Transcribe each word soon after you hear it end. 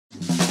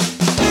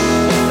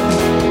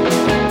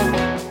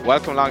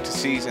Welcome along to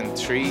Season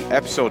 3,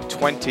 Episode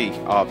 20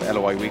 of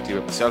LOI Weekly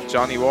with myself,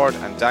 Johnny Ward,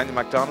 and Daniel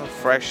MacDonald,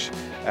 fresh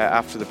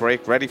after the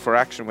break, ready for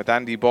action with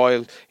Andy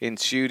Boyle in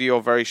studio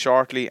very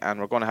shortly,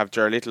 and we're going to have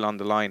Ger Little on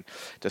the line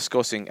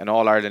discussing an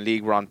All-Ireland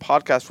League. We're on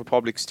Podcast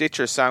Republic,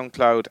 Stitcher,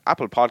 SoundCloud,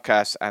 Apple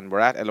Podcasts, and we're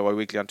at LOI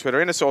Weekly on Twitter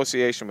in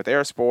association with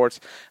Air Sports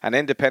and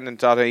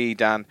Independent.ie.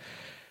 Dan,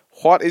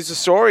 what is the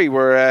story?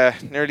 We're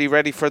nearly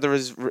ready for the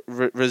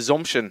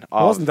resumption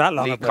of wasn't that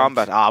long league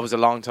combat. It was a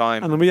long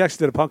time. And we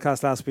actually did a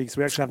podcast last week,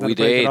 so we actually haven't had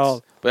a break at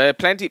all. But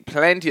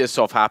plenty of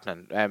stuff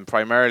happening.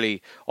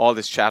 Primarily, all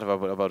this chat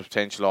about a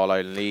potential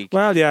All-Ireland League.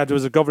 Well, yeah, there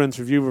was a governance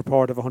review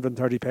report of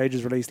 130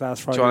 pages released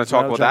last Friday. Do you want to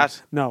talk about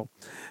that? No.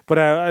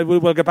 But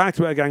we'll get back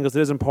to it again because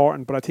it is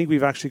important. But I think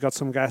we've actually got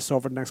some guests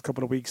over the next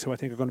couple of weeks who I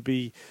think are going to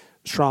be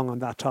strong on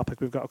that topic.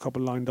 We've got a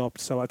couple lined up.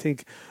 So I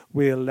think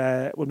we'll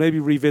maybe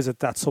revisit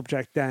that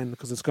subject then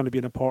because it's going to be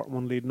an important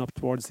one leading up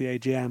towards the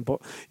AGM.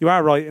 But you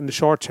are right, in the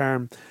short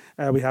term,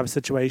 we have a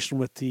situation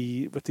with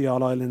the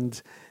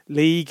All-Ireland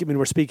League. I mean,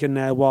 we're speaking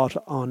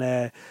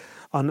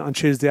on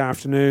Tuesday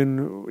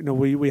afternoon. You know,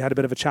 we had a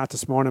bit of a chat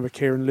this morning with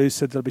Kieran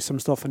Lucid. There'll be some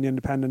stuff in the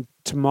Independent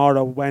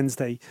tomorrow,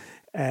 Wednesday,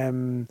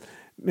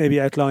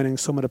 maybe outlining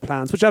some of the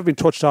plans, which have been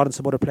touched on in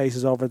some other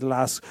places over the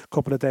last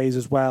couple of days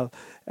as well.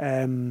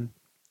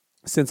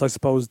 Since I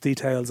suppose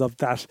details of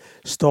that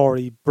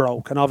story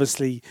broke. And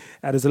obviously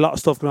there's a lot of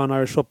stuff going on in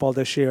Irish football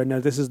this year. Now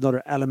this is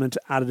another element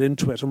added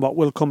into it, and what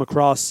will come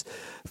across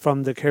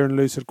from the Kieran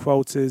Lucid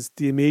quotes is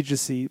the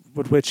immediacy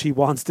with which he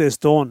wants this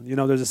done. You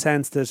know, there's a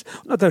sense that,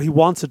 not that he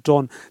wants it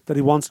done, that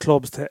he wants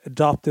clubs to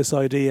adopt this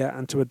idea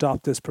and to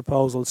adopt this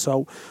proposal.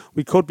 So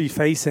we could be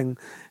facing,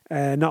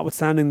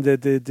 notwithstanding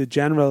the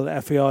general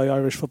FAI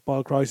Irish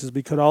football crisis,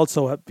 we could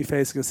also be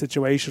facing a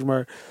situation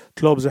where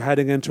clubs are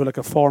heading into like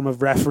a form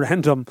of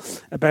referendum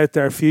about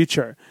their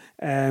future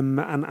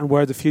and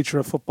where the future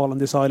of football on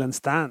this island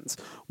stands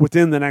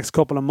within the next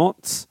couple of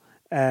months.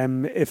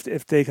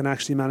 If they can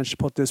actually manage to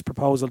put this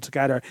proposal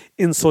together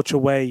in such a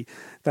way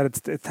that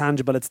it's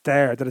tangible, it's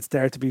there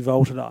to be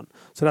voted on.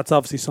 So that's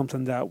obviously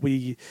something that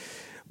we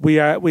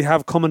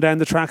have coming down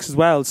the tracks as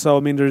well. So I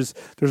mean, there's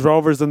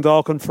Rovers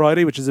Dundalk on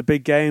Friday, which is a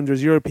big game.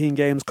 There's European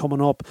games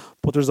coming up,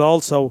 but there's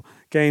also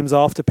games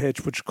off the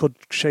pitch which could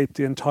shape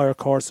the entire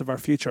course of our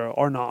future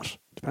or not,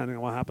 depending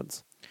on what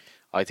happens.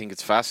 I think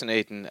it's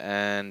fascinating,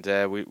 and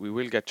we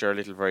will get Ger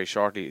Little very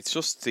shortly. It's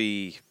just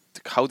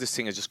how this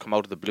thing has just come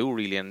out of the blue,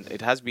 really, and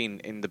it has been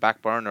in the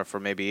back burner for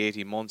maybe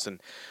 18 months. And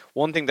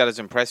one thing that has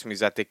impressed me is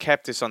that they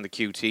kept this on the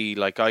QT.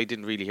 Like, I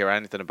didn't really hear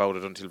anything about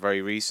it until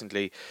very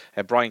recently.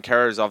 Brian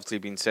Kerr's obviously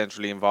been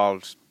centrally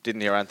involved.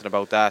 Didn't hear anything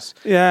about that.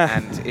 Yeah.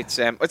 And it's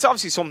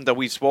obviously something that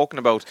we've spoken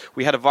about.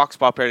 We had a Vox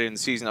Pop earlier in the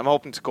season. I'm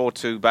hoping to go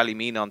to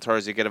Ballymena on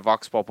Thursday, get a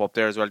Vox Pop up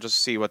there as well, just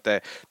to see what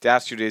the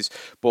attitude is.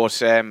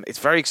 But it's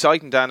very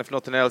exciting, Dan, if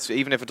nothing else,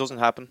 even if it doesn't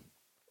happen.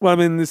 Well, I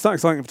mean, it's not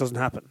exciting if it doesn't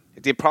happen.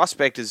 The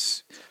prospect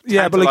is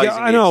but like,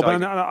 I know,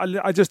 exciting.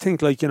 But I just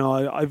think, like, you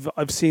know,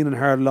 I've seen and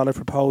heard a lot of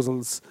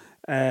proposals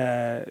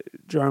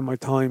during my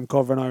time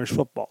covering Irish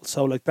football.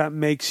 So like that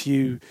makes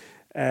you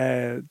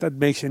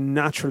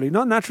naturally,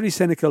 not naturally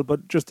cynical,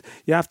 but just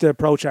you have to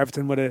approach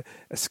everything with a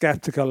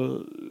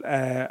skeptical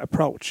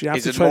approach.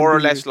 Is it more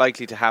or less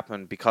likely to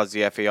happen because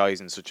the FAI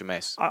is in such a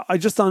mess?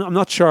 I'm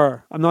not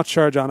sure. I'm not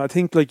sure, John. I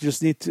think like you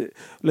just need to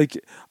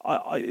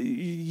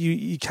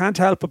you can't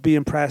help but be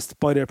impressed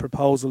by their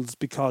proposals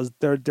because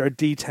they're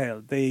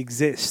detailed. They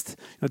exist.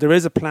 You know, there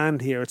is a plan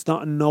here. It's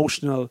not a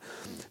notional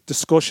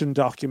discussion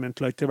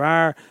document. Like, there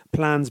are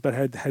plans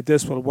about how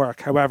this will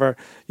work. However,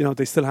 you know,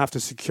 they still have to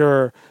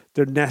secure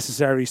their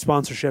necessary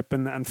sponsorship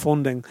and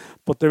funding,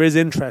 but there is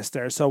interest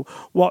there. So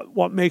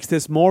what makes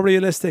this more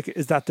realistic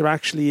is that there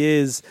actually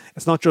is,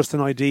 it's not just an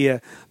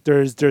idea.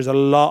 There's a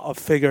lot of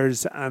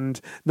figures,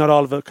 and not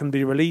all of it can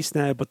be released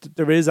now, but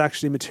there is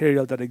actually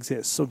material that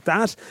exists. So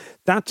that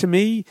to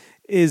me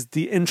is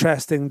the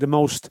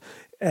most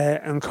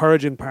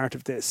encouraging part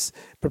of this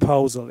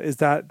proposal, is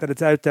that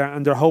it's out there,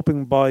 and they're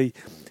hoping by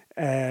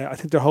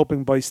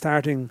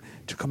starting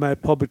to come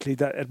out publicly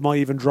that it might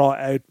even draw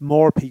out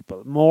more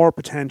people, more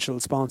potential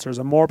sponsors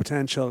and more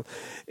potential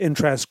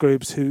interest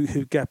groups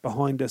who get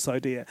behind this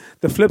idea.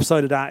 The flip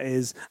side of that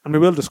is, and we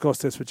will discuss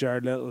this with Ger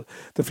Little,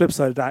 the flip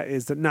side of that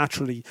is that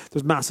naturally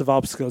there's massive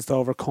obstacles to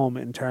overcome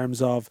in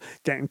terms of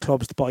getting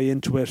clubs to buy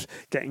into it,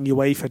 getting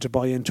UEFA to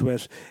buy into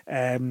it,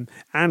 and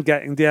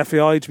getting the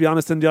FAI, to be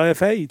honest, and the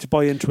IFA to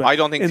buy into it. I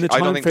don't think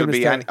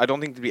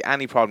there'll be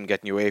any problem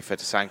getting UEFA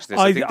to sanction this.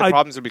 I think the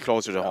problems will be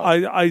closer to home.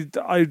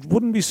 I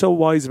wouldn't be so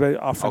wise about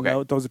offering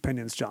out those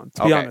opinions, John.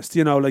 To be honest,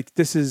 you know, like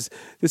this is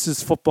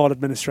football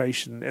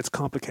administration. It's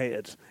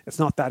complicated. It's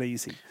not that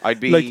easy. I'd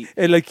be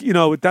you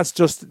know, that's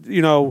just,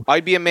 you know.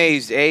 I'd be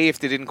amazed if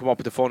they didn't come up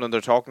with the fund and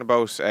they're talking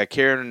about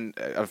Kieran.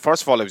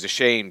 First of all, I was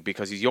ashamed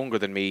because he's younger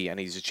than me and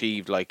he's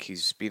achieved, like,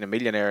 he's been a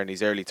millionaire in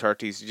his early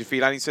 30s. Did you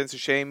feel any sense of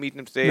shame meeting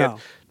him today?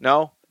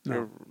 No.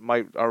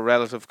 Our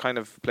relative kind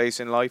of place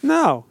in life.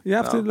 No, you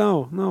have to.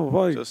 No.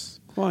 Why?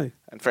 Why?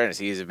 In fairness,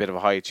 he is a bit of a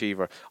high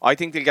achiever. I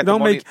think they'll get No, the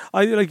money.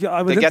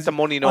 they get the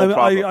money, no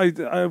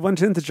problem. I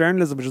went into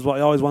journalism, which is what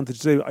I always wanted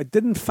to do. I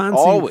didn't fancy.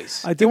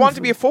 Always. You want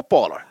to be a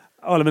footballer?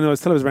 Oh, I mean, I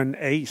was around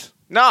 8.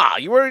 Nah,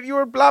 you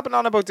were blabbing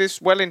on about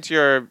this well into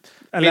your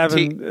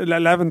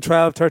 11,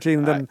 12, 13,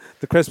 and then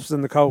the crisps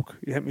and the Coke.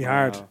 You hit me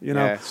hard, you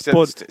know. Yeah,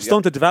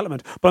 stunted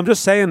development. But I'm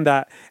just saying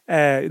that,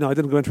 I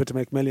didn't go into it to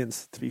make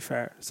millions, to be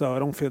fair. So I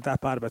don't feel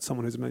that bad about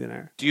someone who's a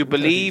millionaire. Do you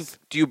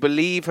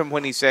believe him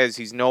when he says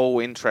he's no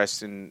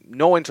interest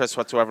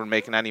whatsoever in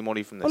making any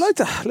money from this? Well,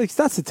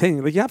 that's the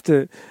thing. Like, you have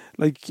to,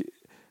 like,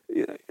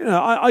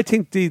 I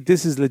think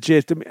this is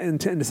legit in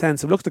the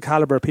sense of, look at the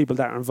calibre of people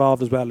that are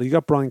involved as well. You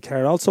got Brian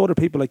Kerr, also other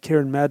people like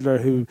Kieran Medler,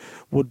 who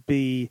would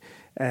be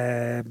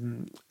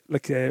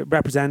like a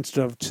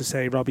representative to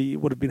say Robbie,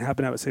 would have been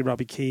helping out with say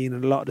Robbie Keane,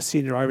 and a lot of the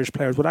senior Irish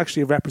players would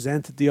actually have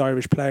represented the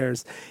Irish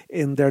players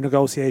in their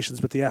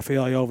negotiations with the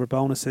FAI over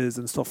bonuses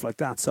and stuff like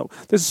that. So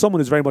this is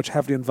someone who's very much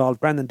heavily involved.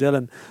 Brendan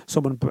Dillon,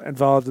 someone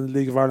involved in the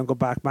League of Ireland, go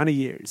back many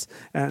years.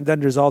 And then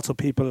there's also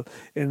people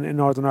in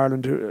Northern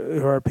Ireland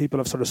who are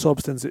people of sort of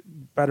substance,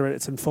 whether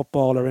it's in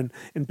football or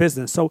in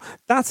business. So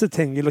that's the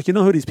thing. You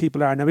know who these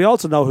people are. Now we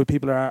also know who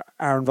people are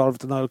involved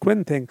with the Niall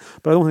Quinn thing,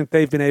 but I don't think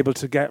they've been able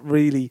to get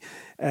really.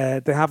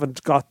 They haven't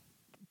got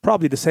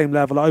probably the same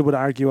level, I would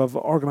argue, of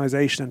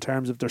organisation in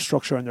terms of their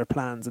structure and their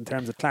plans, in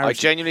terms of clarity. I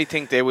genuinely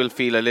think they will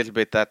feel a little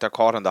bit that they're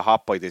caught on the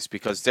hop by this,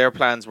 because their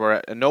plans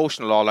were a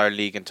notional All-Ireland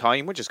League in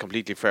time, which is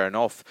completely fair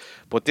enough.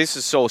 But this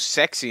is so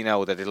sexy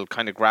now that it'll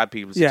kind of grab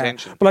people's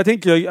attention. But I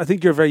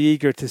think you're very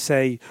eager to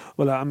say,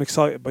 well, I'm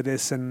excited by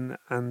this and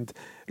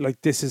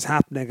like this is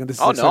happening and this.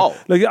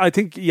 Like I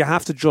think you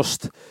have to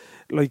just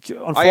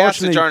unfortunately. I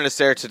asked the journalist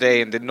there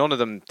today, and none of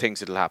them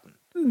thinks it'll happen.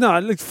 No,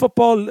 like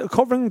football,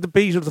 covering the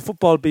beat of the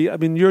football beat. I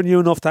mean, you're new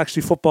enough to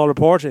actually football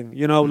reporting.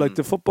 You know, like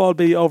the football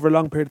beat over a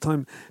long period of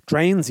time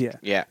drains you.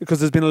 Yeah. Because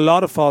there's been a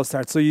lot of false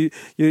starts. So you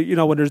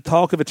know, when there's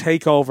talk of a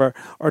takeover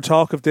or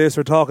talk of this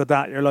or talk of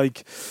that, you're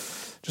like,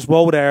 just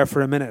whoa there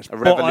for a minute. A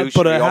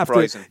revolutionary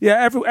uprising.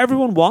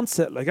 Everyone wants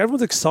it. Like,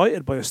 everyone's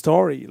excited by a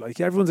story.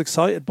 Like, everyone's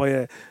excited by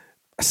a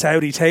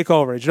Saudi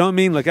takeover. Do you know what I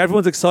mean? Like,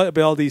 everyone's excited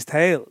by all these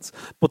tales.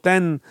 But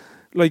then,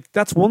 like,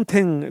 that's one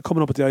thing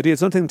coming up with the idea.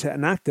 It's one thing to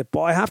enact it.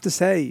 But I have to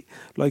say,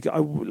 I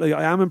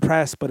am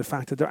impressed by the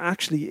fact that there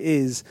actually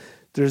is.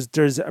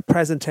 There's a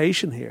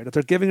presentation here, that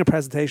they're giving a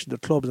presentation to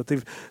clubs, that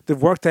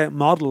they've worked out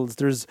models.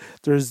 There's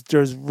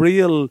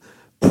real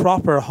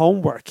proper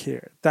homework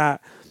here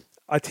that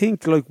I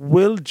think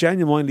will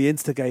genuinely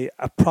instigate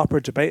a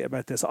proper debate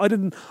about this.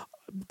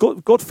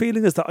 Gut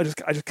feeling is that I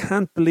just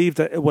can't believe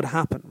that it would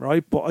happen,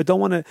 right? But I don't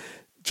want to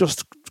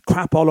just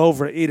crap all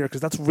over it either,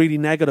 because that's really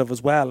negative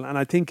as well. And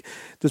I think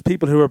there's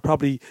people who are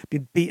probably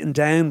been beaten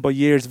down by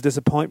years of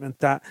disappointment,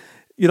 that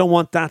you don't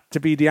want that to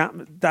be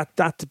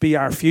that to be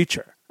our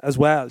future as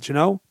well, do you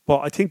know? But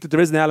I think that there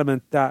is an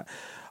element that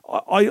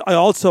I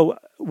also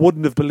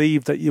wouldn't have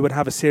believed that you would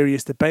have a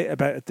serious debate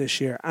about it this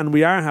year, and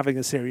we are having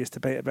a serious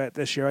debate about it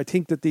this year. I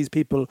think that these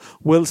people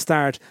will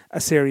start a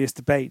serious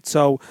debate.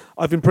 So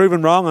I've been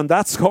proven wrong on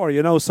that score,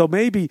 you know, so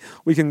maybe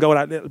we can go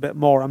that little bit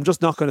more. I'm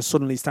just not going to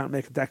suddenly start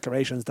making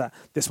declarations that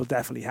this will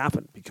definitely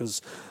happen,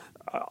 because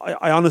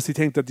I honestly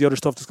think that the other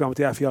stuff that's going on with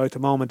the FAI at the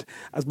moment,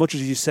 as much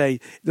as you say,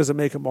 it doesn't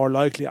make it more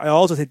likely, I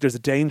also think there's a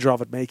danger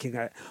of it making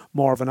it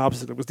more of an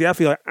obstacle, because the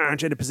FAI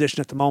aren't in a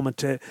position at the moment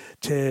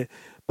to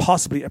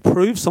possibly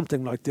approve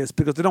something like this,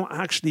 because they don't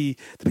actually,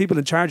 the people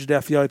in charge of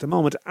the FAI at the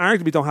moment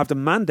arguably don't have the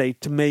mandate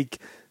to make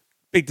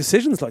big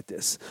decisions like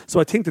this. So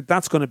I think that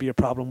that's going to be a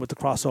problem with the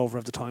crossover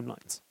of the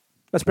timelines.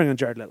 Let's bring in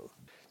Jared Little.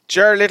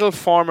 Jared Little,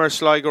 former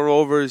Sligo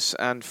Rovers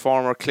and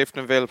former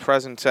Cliftonville,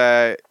 present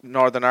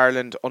Northern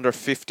Ireland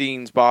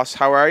under-15s boss.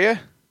 How are you?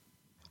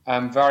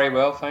 I'm very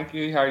well, thank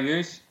you. How are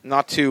you?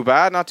 Not too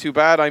bad.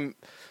 I'm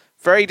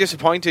very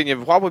disappointed in you.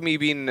 What with me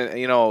being,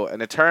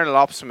 an eternal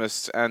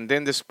optimist, and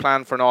then this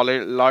plan for an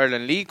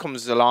All-Ireland League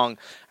comes along,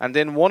 and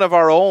then one of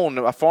our own,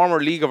 a former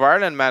League of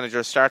Ireland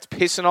manager, starts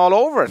pissing all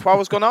over it. What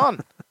was going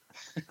on?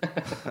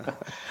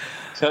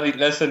 Tony,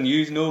 listen,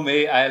 you know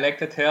me. I like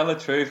to tell the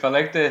truth. I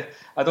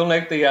don't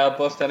like to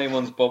bust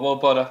anyone's bubble,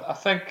 but I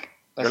think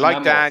you're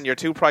like Dan. You're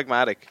too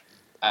pragmatic.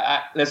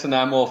 Listen,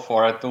 I'm all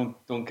for it.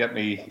 Don't get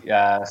me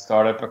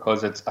started,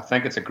 because I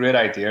think it's a great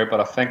idea,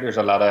 but I think there's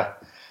a lot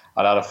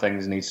of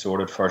things need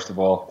sorted. First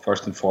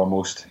and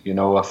foremost,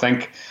 I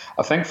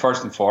think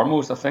first and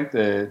foremost, I think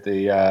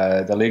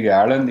the League of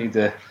Ireland need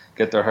to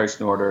get their house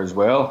in order as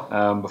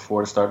well,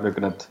 before they start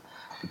looking at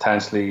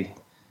potentially,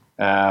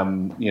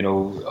 an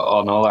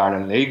All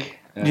Ireland League.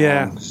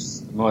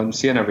 I'm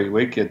seeing every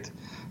week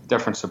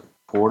different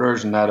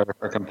supporters and that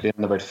are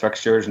complaining about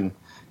fixtures and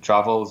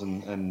travels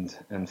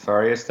and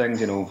various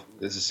things. As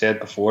I said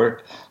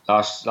before,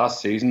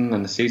 last season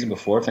and the season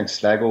before, I think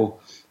Sligo,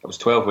 it was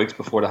 12 weeks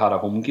before they had a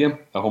home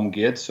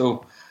gate.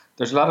 So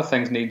there's a lot of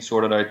things need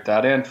sorted out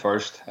that end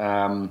first,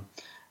 and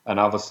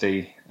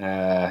obviously,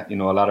 a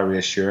lot of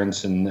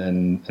reassurance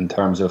in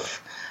terms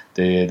of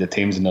the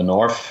teams in the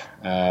north.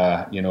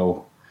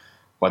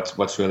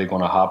 what's really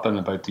going to happen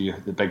about the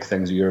big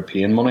things of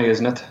European money,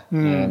 isn't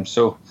it?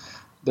 So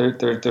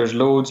there's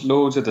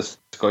loads of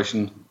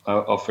discussion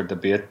up for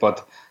debate.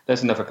 But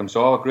listen, if it comes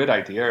off, a great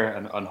idea,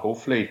 and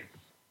hopefully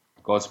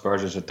God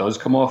spurs us it does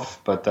come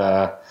off. But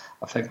I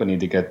think we need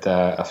to get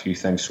a few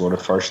things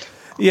sorted first.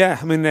 Yeah,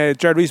 I mean,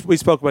 Jared, we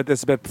spoke about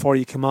this a bit before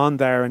you came on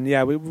there, and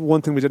yeah,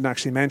 one thing we didn't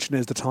actually mention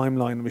is the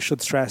timeline. We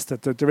should stress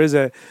that there is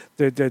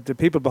the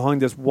people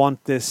behind this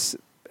want this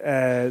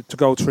to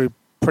go through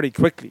pretty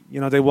quickly.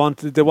 You know, they want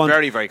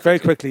very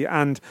quickly,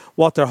 and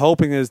what they're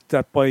hoping is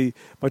that by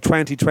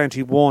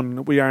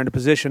 2021 we are in a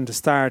position to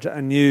start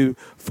a new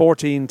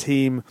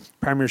 14-team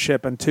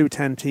Premiership and 2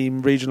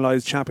 10-team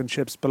regionalised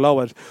championships below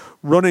it,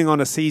 running on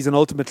a season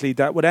ultimately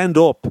that would end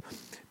up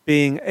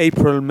being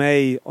April,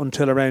 May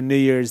until around New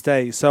Year's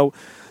Day. So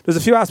there's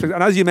a few aspects,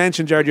 and as you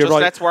mentioned, Jared, you're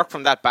right. Let's work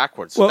from that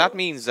backwards. So that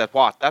means that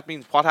what? That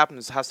means what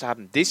has to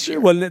happen this year.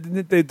 Well, it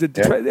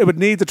would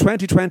need the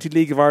 2020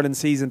 League of Ireland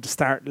season to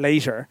start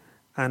later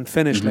and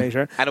finish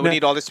later. And it would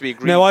need all this to be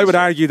agreed. Now, I would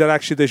argue that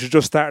actually they should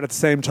just start at the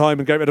same time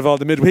and get rid of all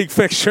the midweek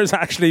fixtures,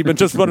 actually, but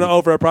just run it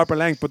over a proper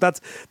length. But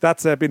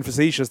that's being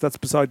facetious. That's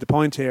beside the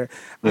point here.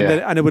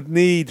 And it would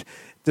need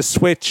the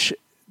switch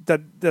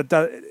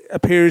that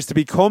appears to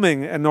be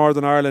coming in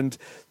Northern Ireland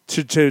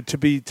to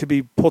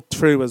be put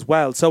through as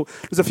well. So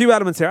there's a few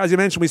elements here. As you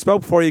mentioned, we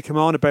spoke before you came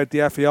on about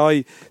the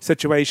FAI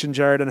situation,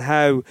 Jared, and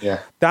how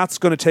that's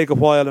going to take a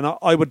while. And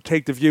I would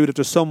take the view that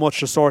there's so much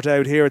to sort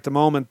out here at the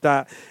moment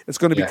that it's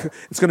going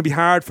to be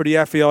hard for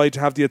the FAI to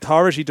have the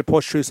authority to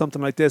push through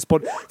something like this.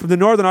 But from the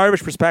Northern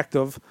Irish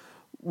perspective,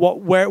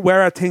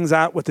 where are things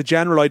at with the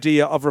general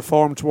idea of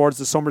reform towards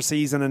the summer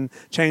season and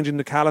changing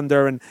the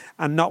calendar, and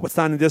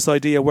notwithstanding this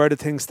idea, where do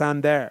things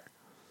stand there?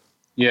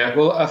 Yeah,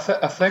 well, I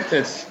think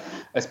it's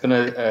been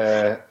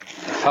a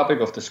topic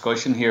of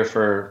discussion here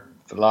for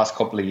the last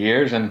couple of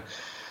years, and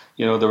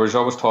you know there was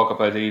always talk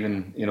about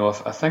even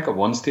I think at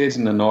one stage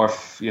in the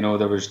north,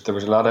 there was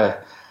a lot of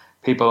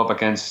people up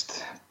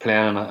against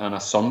playing on a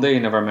Sunday,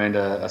 never mind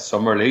a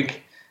summer league.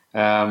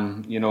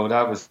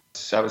 That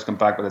was come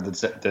back with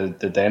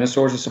the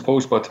dinosaurs, I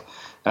suppose. But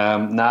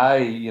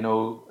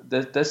now,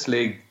 this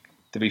league,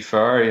 to be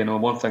fair,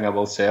 one thing I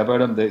will say about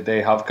them,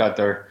 they have got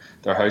their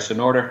house in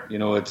order.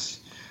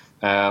 It's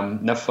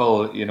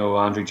Nifl,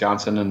 Andrew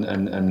Johnson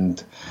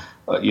and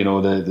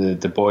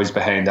the boys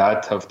behind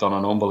that have done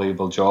an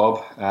unbelievable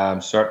job.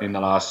 Certainly in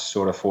the last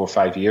sort of 4 or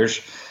 5 years,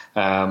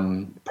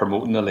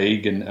 promoting the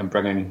league and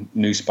bringing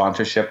new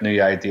sponsorship, new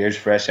ideas,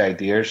 fresh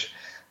ideas,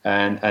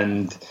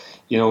 and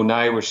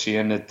now we're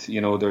seeing that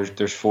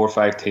there's 4 or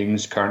 5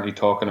 teams currently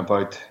talking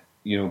about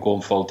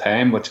going full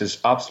time, which is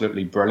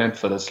absolutely brilliant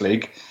for this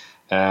league.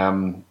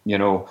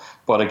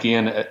 But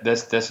again,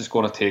 this is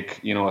going to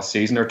take a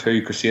season or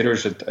two.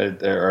 Crusaders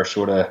are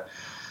sort of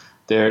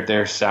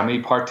they're semi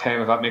part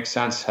time, if that makes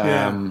sense.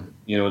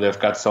 They've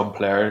got some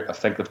players. I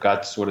think they've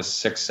got sort of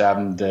 6,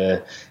 7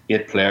 to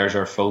 8 players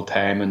are full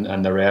time,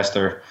 and the rest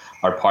are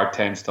part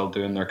time, still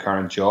doing their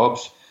current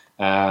jobs.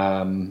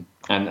 And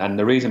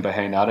the reason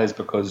behind that is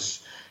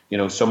because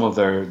some of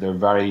their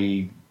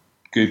very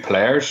good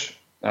players,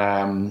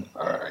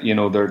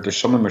 there's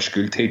some of them are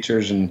school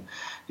teachers and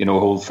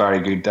hold very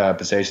good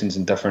positions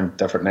in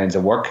different lines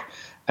of work,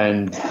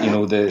 and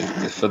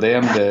for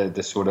them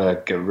to sort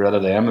of get rid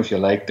of them, if you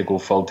like, to go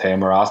full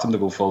time or ask them to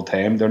go full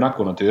time, they're not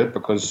going to do it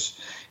because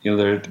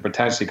they're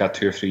potentially got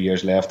 2 or 3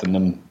 years left in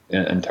them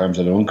in terms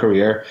of their own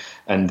career,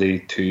 and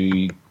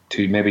to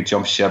maybe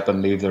jump ship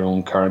and leave their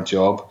own current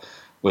job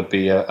would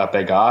be a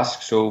big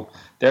ask. So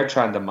they're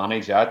trying to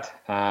manage that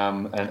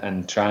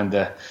and trying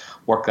to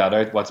work that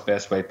out what's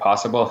best way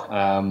possible.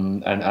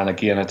 And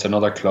again, it's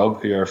another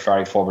club who are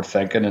very forward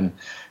thinking, and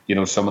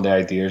some of the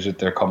ideas that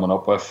they're coming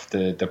up with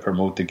to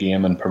promote the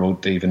game and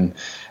promote even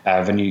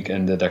avenue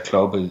into the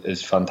club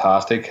is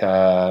fantastic.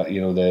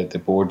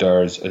 The board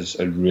there is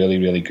really,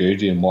 really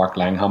good. Mark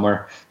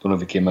Langhammer, don't know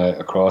if you came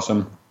across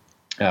him,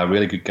 a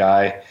really good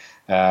guy.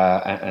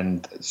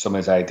 And some of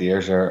his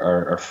ideas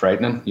are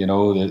frightening.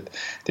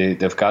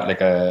 They've got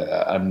like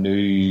a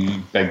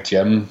new big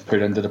gym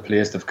put into the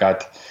place. They've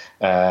got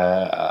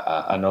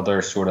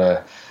another sort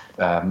of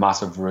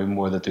massive room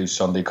where they do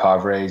Sunday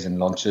carverets and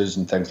lunches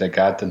and things like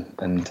that.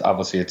 And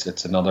obviously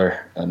it's another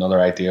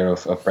idea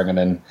of bringing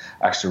in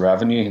extra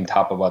revenue on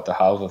top of what they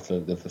have of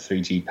the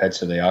 3G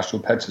pitch or the Astro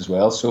pitch as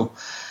well. So,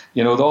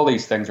 all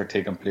these things are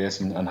taking place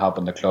and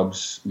helping the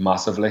clubs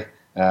massively.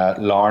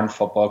 Larne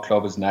Football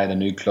Club is now the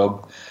new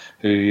club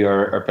who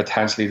are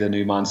potentially the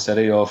new Man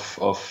City of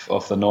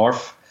the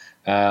north.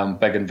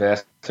 Big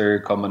investor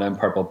coming in,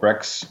 Purple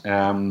Bricks,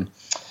 and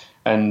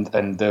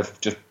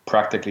they've just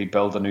practically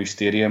built a new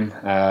stadium.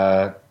 They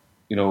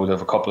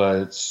have a couple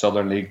of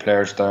Southern League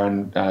players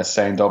down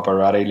signed up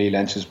already. Lee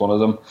Lynch is one of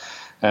them.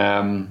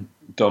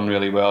 Done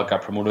really well,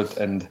 got promoted,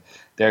 and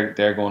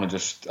they're going to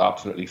just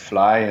absolutely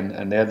fly.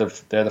 And they're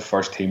the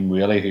first team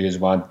really who has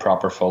went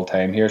proper full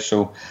time here.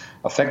 So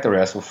I think the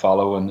rest will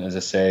follow, and as I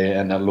say,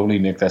 and it'll only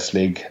make this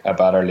league a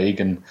better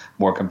league and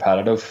more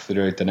competitive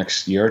throughout the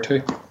next year or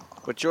two.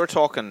 But you're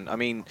talking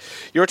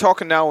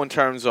now in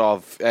terms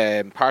of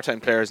part-time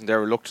players and their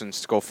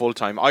reluctance to go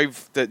full-time.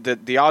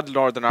 The odd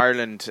Northern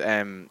Ireland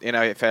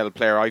NFL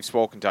player I've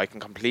spoken to, I can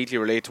completely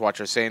relate to what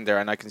you're saying there,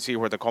 and I can see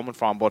where they're coming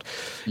from. But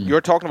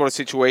you're talking about a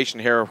situation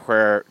here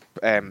where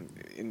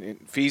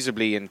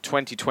feasibly in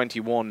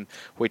 2021,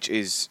 which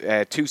is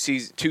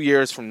 2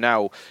 years from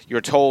now,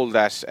 you're told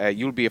that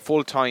you'll be a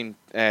full-time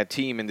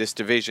team in this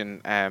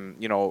division.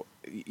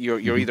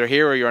 You're either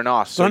here or you're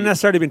not. So not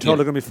necessarily being told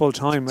they're going to be full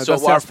time. So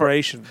that's the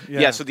aspiration.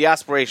 So the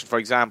aspiration, for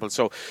example.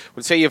 So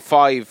we'll say you have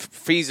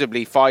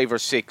feasibly 5 or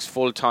 6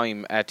 full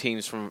time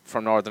teams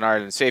from Northern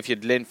Ireland. Say if you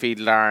had Linfield,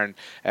 Larne,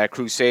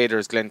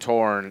 Crusaders,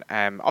 Glentoran.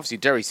 Obviously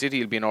Derry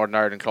City will be a Northern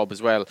Ireland club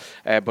as well.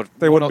 But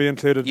they wouldn't be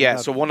included. Yeah,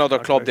 so one other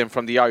club then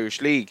from the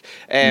Irish League.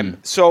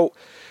 So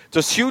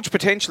there's huge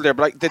potential there,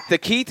 but the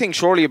key thing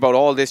surely about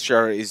all this,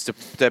 Ger, is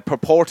the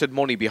purported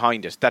money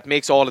behind it that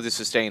makes all of this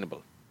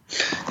sustainable.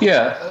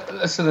 Yeah,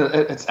 listen,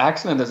 it's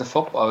excellent as a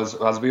football,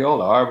 as we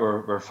all are.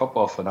 We're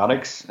football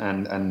fanatics,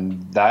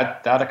 and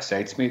that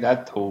excites me.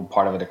 That whole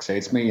part of it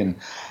excites me, and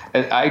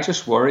I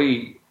just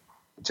worry,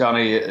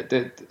 Johnny,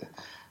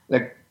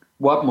 like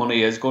what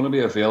money is going to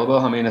be available.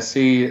 I mean, I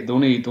see the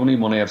only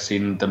money I've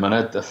seen at the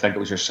minute. I think it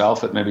was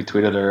yourself that maybe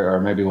tweeted,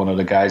 or maybe one of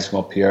the guys from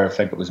up here. I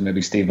think it was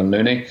maybe Stephen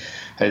Looney.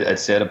 Had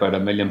said about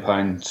 £1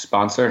 million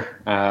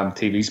sponsor,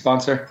 TV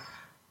sponsor.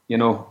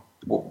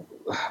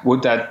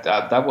 Would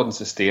that wouldn't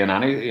sustain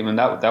any? I mean,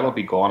 that would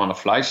be gone on a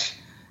flash.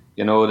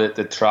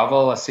 The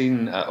travel I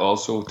seen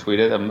also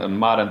tweeted. I'm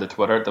mad into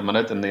Twitter at the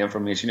minute, and the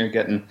information you're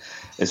getting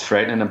is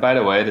frightening. And by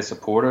the way, the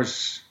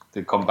supporters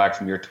to come back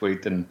from your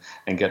tweet and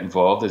get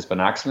involved has been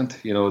excellent.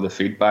 The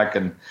feedback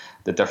and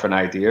the different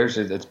ideas,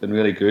 it's been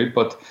really good.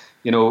 But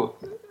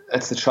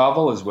it's the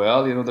travel as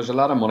well. There's a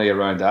lot of money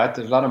around that.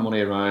 There's a lot of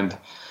money around.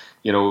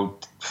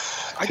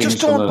 I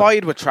just don't buy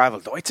it with travel,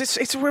 though.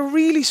 It's a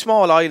really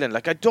small island.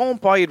 Like, I don't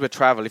buy it with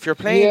travel. If you're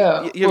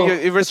playing,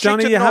 you're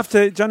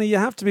restricted. Johnny, you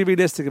have to be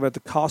realistic about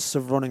the costs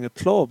of running a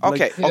club.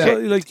 Okay.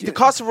 The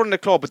cost of running a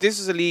club, but this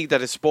is a league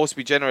that is supposed to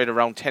be generating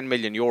around €10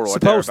 million or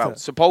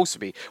thereabouts. Supposed to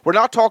be. We're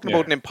not talking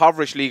about an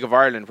impoverished League of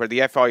Ireland where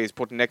the FI is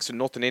putting next to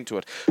nothing into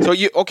it. So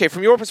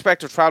from your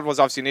perspective, travel was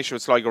obviously an issue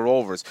with Sligo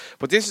Rovers,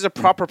 but this is a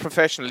proper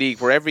professional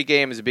league where every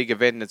game is a big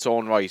event in its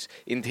own right,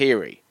 in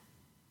theory.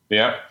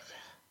 Yeah.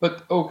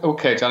 But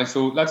okay, Johnny.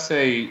 So let's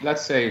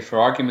say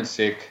for argument's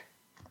sake,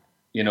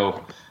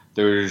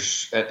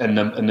 there's in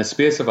the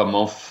space of a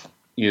month,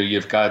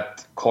 you've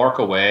got Cork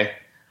away,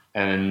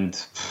 and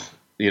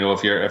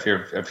if you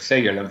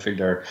say you're Linfield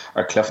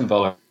or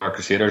Cliftonville or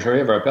Crusaders or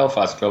ever a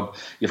Belfast club,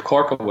 you've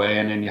Cork away,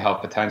 and then you have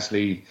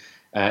potentially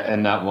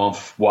in that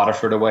month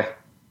Waterford away.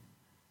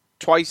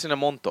 Twice in a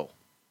month, though.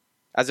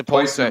 As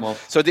opposed to,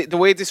 so the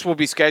way this will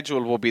be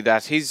scheduled will be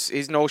that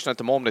his notion at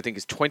the moment, I think,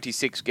 is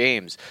 26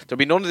 games. There'll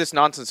be none of this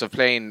nonsense of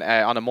playing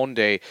on a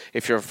Monday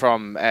if you're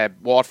from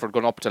Waterford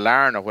going up to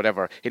Larne or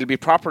whatever. It'll be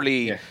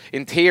properly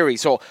in theory.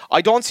 So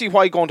I don't see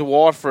why going to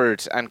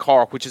Waterford and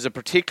Cork, which is a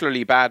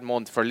particularly bad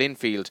month for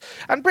Linfield.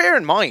 And bear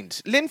in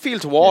mind,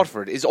 Linfield to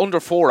Waterford is under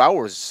 4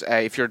 hours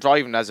if you're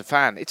driving as a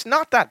fan. It's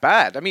not that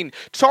bad. I mean,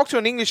 talk to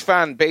an English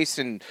fan based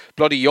in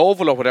bloody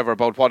Yeovil or whatever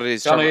about what it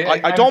is. Johnny,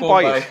 I don't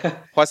buy it.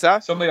 What's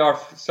that?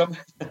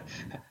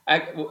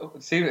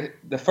 See,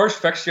 the first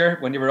fixture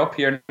when you were up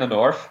here in the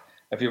north,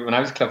 when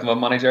I was Cliftonville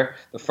manager,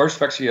 the first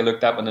fixture you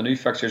looked at when the new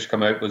fixtures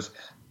come out was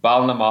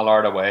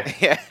Ballinamullard away.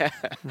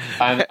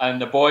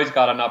 and the boys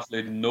got an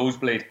absolute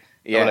nosebleed.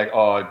 They were like,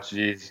 oh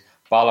jeez,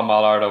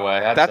 Ballinamullard away.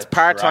 That's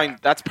part-time.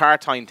 That's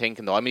part-time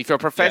thinking, though. I mean, if you're a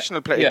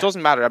professional player, it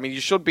doesn't matter. I mean, you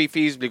should be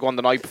feasibly going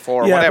the night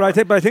before. Or whatever.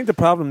 But I think the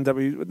problem that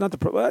I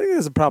think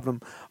there's a problem.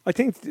 I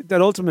think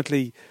that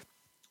ultimately,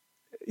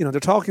 they're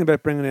talking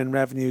about bringing in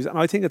revenues, and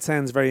I think it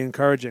sounds very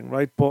encouraging,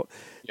 right? But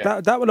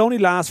that will only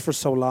last for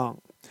so long.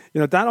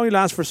 That only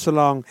lasts for so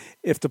long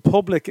if the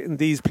public in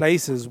these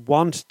places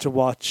want to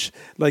watch,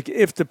 like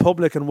if the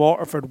public in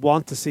Waterford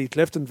want to see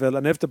Cliftonville,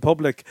 and if the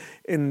public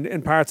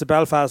in parts of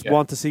Belfast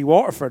want to see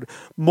Waterford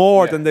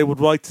more than they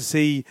would like to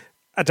see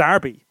a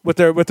derby with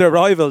their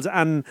rivals,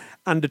 and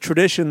the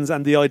traditions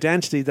and the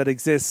identity that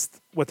exists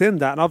within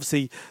that. And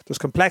obviously there's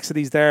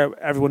complexities there.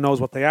 Everyone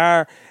knows what they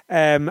are,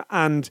 and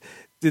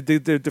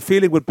the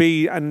feeling would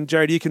be, and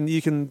Jared, you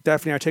can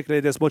definitely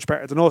articulate this much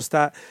better than us,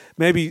 that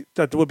maybe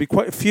that there would be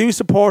quite a few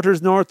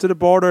supporters north to the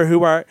border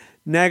who are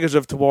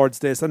negative towards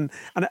this, and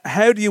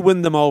how do you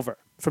win them over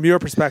from your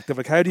perspective?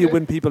 Like, how do you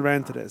win people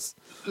around to this?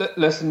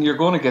 Listen, you're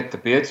going to get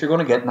debates, you're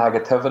going to get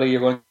negativity,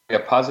 you're going to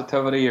get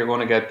positivity, you're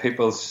going to get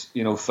people's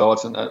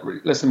thoughts, and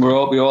listen,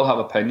 we all have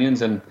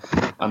opinions, and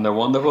they're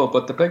wonderful,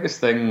 but the biggest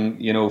thing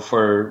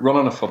for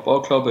running a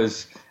football club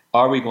is,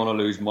 are we going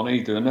to lose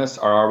money doing this,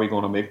 or are we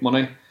going to make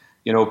money?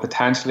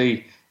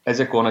 Potentially,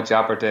 is it going to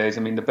jeopardise?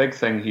 I mean, the big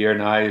thing here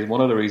now is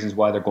one of the reasons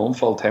why they're going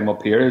full time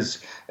up here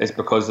is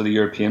because of the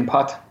European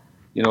pot.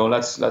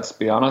 let's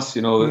be honest.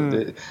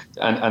 I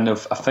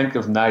think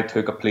they've now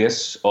took a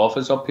place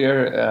office up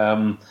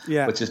here,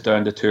 which is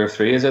down to 2 or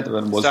 3. Is it?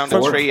 It's down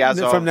to 3 as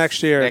from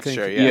next year. Next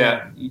year,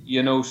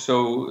 yeah.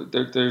 So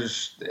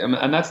there's,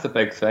 and that's the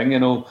big thing.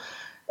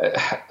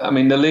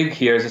 The league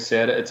here, as I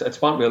said,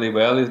 it's went really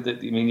well.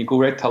 You go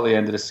right till the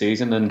end of the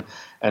season, and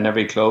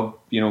every club,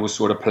 was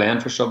sort of playing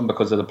for something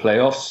because of the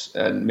playoffs,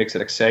 and makes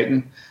it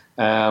exciting.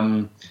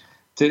 What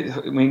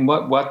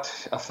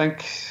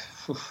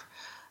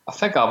I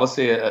think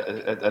obviously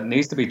it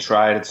needs to be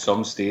tried at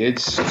some stage,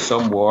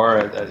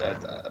 somewhere.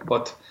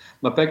 But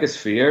my biggest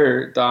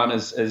fear, Dan,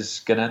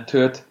 is getting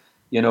into it,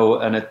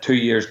 and at 2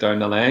 years down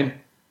the line,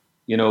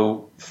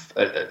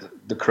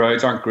 the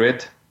crowds aren't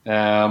great.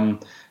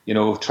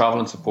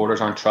 Travelling supporters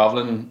aren't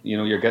travelling.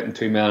 You're getting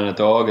 2 men and a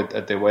dog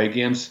at the away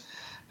games,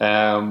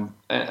 and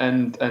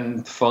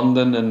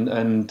funding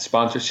and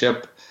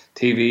sponsorship,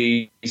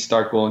 TV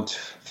start going.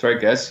 I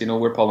guess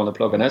we're pulling the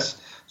plug on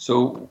this.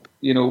 So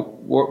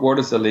where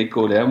does the league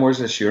go then? Where's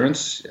the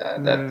assurance?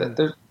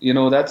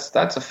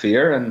 That's a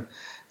fear, and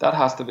there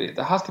has to be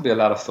a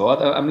lot of thought.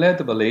 I'm led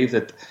to believe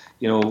that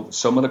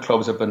some of the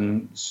clubs have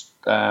been.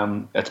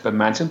 It's been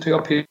mentioned to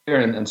up here,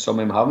 and some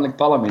of them haven't. Like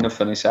Ballymena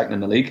finished second in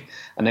the league,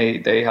 and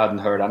they hadn't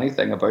heard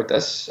anything about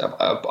this.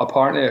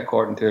 Apparently,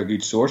 according to a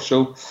good source.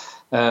 So,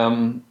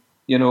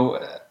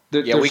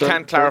 we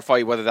can't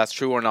clarify whether that's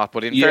true or not.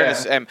 But in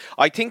fairness,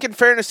 I think in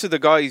fairness to the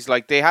guys,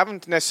 like they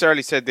haven't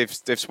necessarily said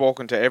they've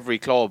spoken to every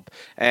club.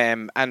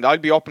 And I'll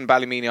be up in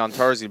Ballymena on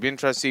Thursday. It'll be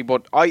interesting.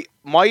 But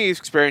my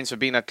experience of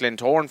being at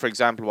Glentoran, for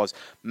example, was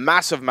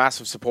massive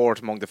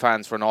support among the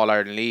fans for an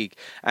All-Ireland League.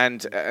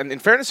 And in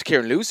fairness to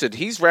Kieran Lucid,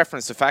 he's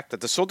referenced the fact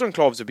that the southern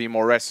clubs have been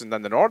more reticent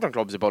than the northern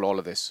clubs about all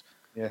of this.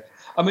 Yeah.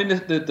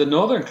 The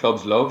northern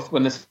clubs loved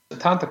when the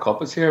Tanta Cup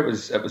was here.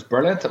 It was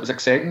brilliant. It was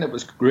exciting. It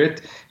was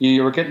great.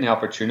 You were getting the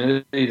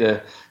opportunity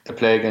to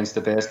play against the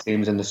best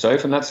teams in the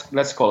south, and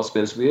let's call it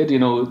spade a spade.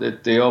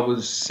 They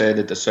always say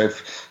that the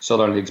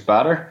Southern League's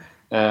better,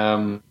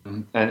 and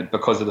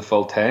because of the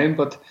full time.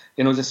 But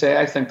as I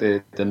say, I think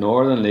the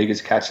Northern League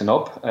is catching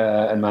up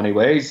in many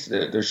ways.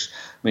 The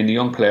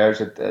young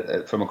players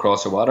from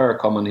across the water are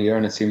coming here,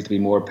 and it seems to be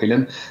more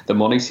appealing. The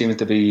money seems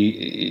to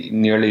be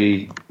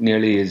nearly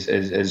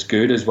as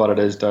good as what it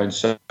is down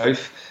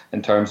south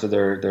in terms of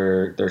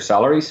their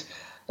salaries.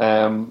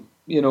 So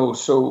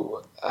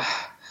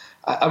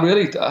I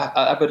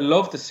would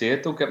love to see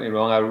it. Don't get me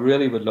wrong. I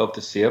really would love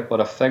to see it,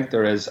 but I think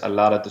there is a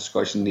lot of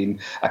discussion needing.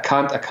 I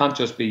can't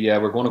just be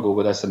we're going to go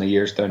with this in a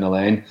years down the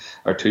line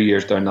or 2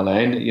 years down the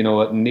line.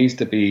 It needs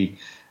to be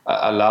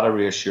a lot of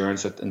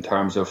reassurance in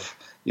terms of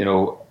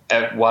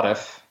what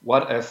if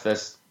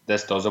this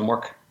doesn't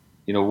work?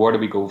 Where do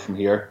we go from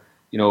here?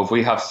 If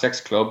we have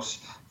 6 clubs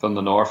from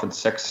the north and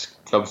 6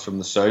 clubs from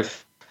the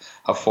south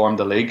have formed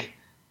a league.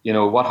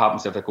 What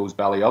happens if it goes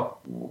belly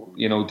up?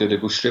 Do they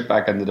go straight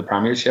back into the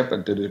Premiership,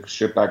 and do they go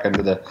straight back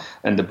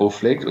into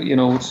both leagues?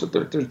 So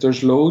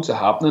there's loads of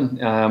happening.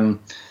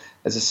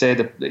 As I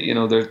said,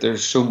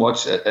 there's so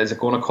much. Is it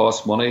going to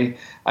cost money?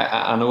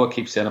 I know I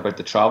keep saying about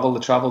the travel. The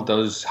travel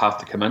does have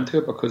to come into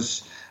it,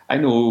 because I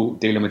know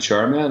dealing with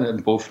chairmen in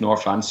both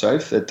north and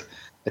south that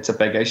it's a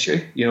big issue.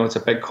 It's a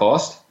big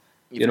cost.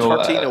 You've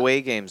 13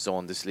 away games though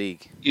in this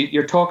league.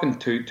 You're talking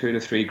 $2 to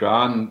 $3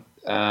 grand,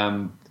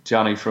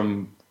 Johnny,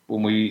 from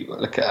when we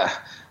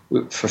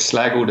for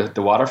Sligo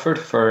to Waterford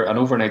for an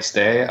overnight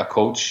stay, a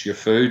coach, your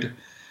food,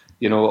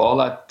 all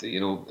that.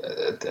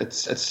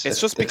 It's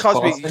just because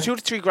 $2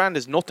 to $3 grand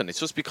is nothing. It's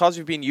just because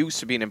we've been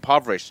used to being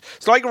impoverished.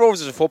 Sligo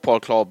Rovers as a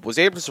football club was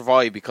able to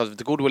survive because of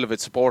the goodwill of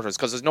its supporters,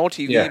 because there's no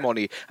TV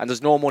money and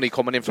there's no money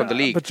coming in from the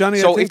league. But Johnny,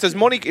 so if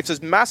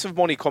there's massive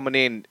money coming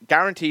in,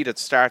 guaranteed at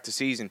the start of the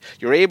season,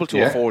 you're able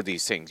to afford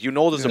these things.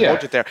 There's a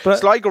budget there. But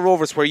Sligo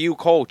Rovers, where you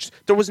coached,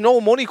 there was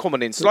no money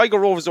coming in. Sligo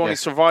Rovers only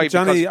survived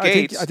Johnny, because of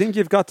Gates. I think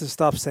you've got to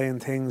stop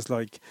saying things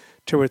like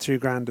 $2 or $3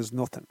 grand is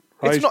nothing.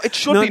 Right? It's not, it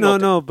should be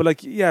nothing. No, but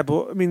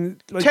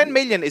 10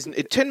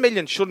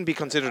 million shouldn't be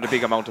considered a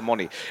big amount of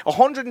money.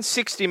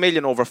 160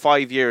 million over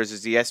 5 years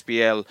is the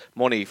SPL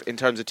money in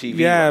terms of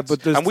TV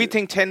rights. And we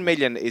think 10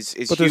 million is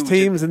but huge. There's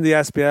teams in the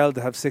SPL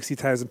that have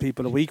 60,000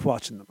 people a week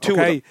watching them. Two.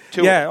 But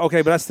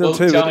that's still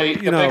two. Johnny,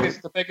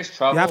 the biggest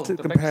travel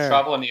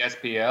in the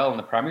SPL and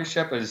the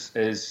Premiership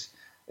is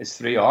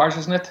 3 hours,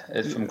 isn't it?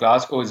 It's from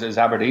Glasgow is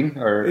Aberdeen,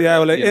 or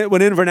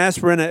when Inverness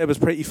were in it was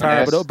pretty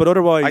far, but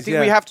otherwise, I think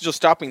we have to just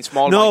stop being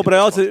small. No,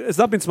 but it's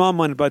not being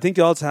small-minded. But I think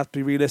you also have to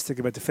be realistic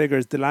about the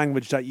figures, the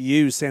language that you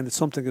use, saying that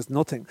something is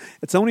nothing.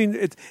 It's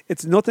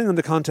nothing in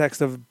the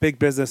context of big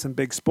business and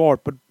big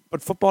sport, but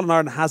football in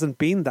Ireland hasn't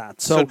been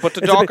that. But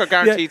the Dock are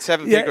guaranteed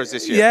 7 figures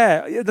this year.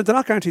 Yeah, they're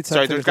not guaranteed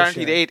 7 figures. Sorry,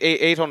 they're guaranteed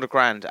 800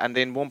 grand and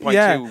then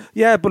 1.2.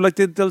 Yeah, but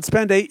they'll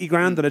spend 80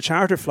 grand on a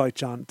charter flight,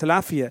 John, to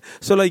Latvia.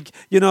 So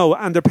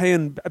and they're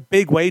paying a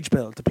big wage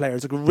bill to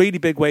players, like a really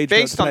big wage bill.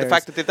 Based on the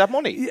fact that they've that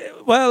money. Yeah,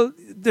 well,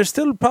 they're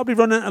still probably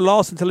running a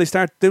loss until they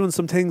start doing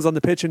some things on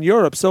the pitch in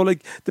Europe. So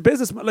the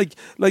business,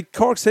 like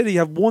Cork City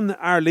have won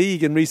our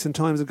league in recent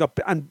times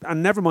and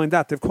never mind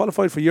that, they've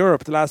qualified for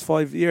Europe the last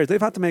 5 years. They've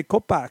had to make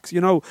cutbacks,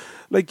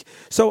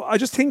 So I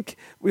just think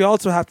we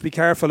also have to be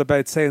careful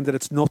about saying that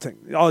it's nothing.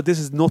 Oh, this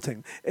is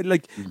nothing.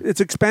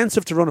 It's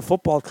expensive to run a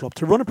football club.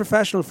 To run a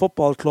professional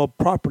football club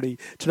properly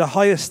to the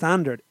highest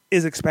standard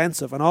is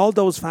expensive, and all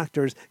those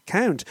factors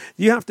count.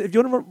 You have to, if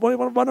you want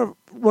to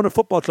run a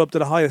football club to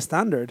the highest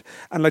standard,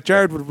 and like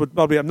Jared would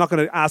probably, I'm not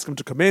going to ask him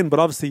to come in, but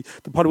obviously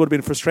there probably would have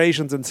been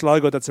frustrations in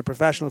Sligo. That's a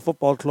professional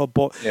football club,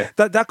 but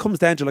that comes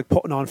down to like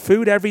putting on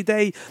food every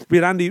day.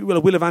 We'll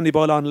have Andy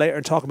Boyle on later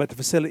and talk about the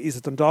facilities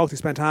at Dundalk. They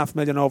spent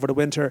 $500,000 over the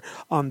winter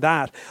on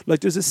that.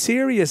 Like, there's a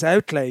serious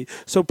outlay.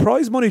 So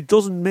prize money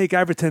doesn't make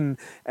everything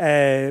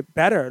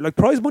better. Like,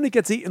 prize money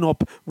gets eaten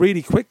up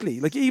really quickly.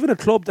 Like, even a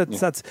club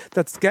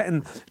that's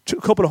getting a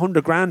couple of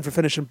 $100,000 for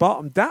finishing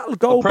bottom, that'll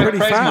go pretty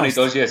fast. Prize money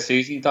does you a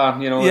season, Dan.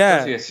 It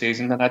does you a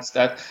season, and that's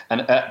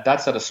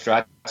at a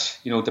stretch.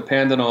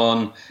 Depending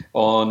on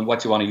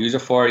what you want to use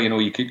it for.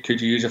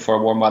 Could you use it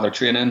for warm weather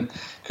training?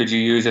 Could you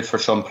use it for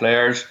some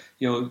players?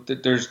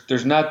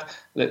 There's not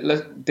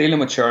dealing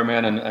with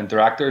chairmen and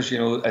directors.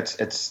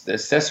 It's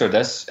this or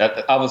this.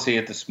 Obviously,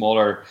 at the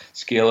smaller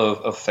scale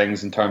of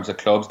things in terms of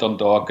clubs,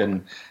 Dundalk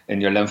and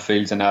your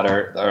Linfields and that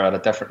are at a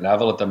different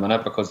level at the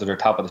minute because they're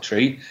top of the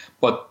tree.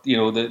 But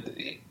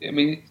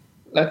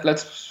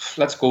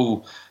let's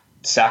go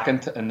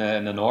second in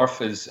the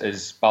north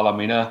is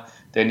Ballymena.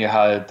 Then you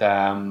had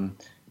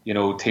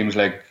teams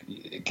like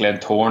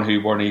Glentoran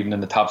who weren't even in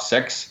the top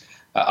six.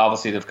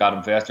 Obviously, they've got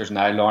investors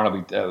now. Lorna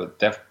will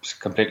be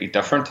completely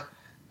different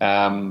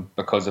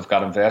because they've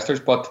got investors.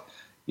 But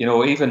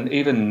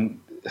even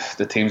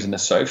the teams in the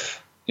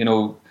south,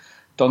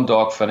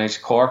 Dundalk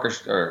finished. Cork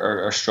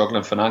are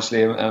struggling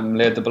financially. I'm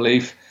led to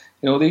believe.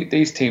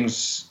 These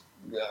teams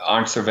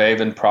aren't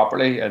surviving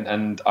properly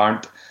and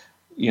aren't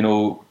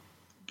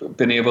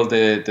been able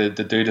to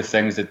do the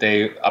things that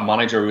a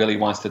manager really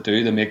wants to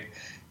do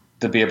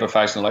to be a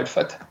professional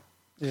outfit.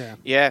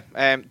 Yeah.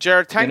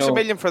 Jared, thanks a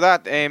million for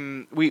that.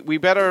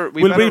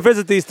 We'll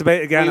revisit these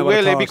debate again. We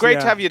will. It'd be great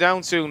to have you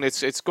down soon.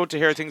 It's good to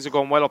hear things are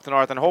going well up the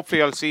north, and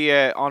hopefully I'll see you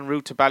en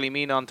route to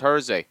Ballymena on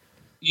Thursday.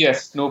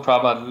 Yes, no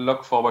problem. I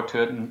look forward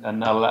to it,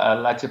 and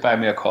I'll let you buy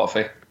me a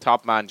coffee.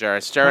 Top man,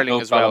 Jared.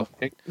 Sterling as well.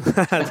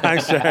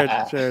 Thanks, Jared.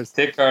 Cheers.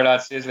 Take care,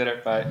 lads. See you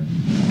later. Bye.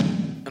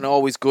 And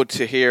always good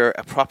to hear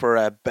a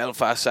proper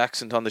Belfast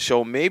accent on the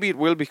show. Maybe it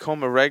will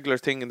become a regular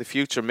thing in the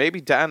future. Maybe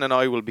Dan and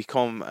I will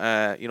become,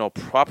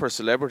 proper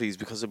celebrities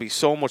because there'll be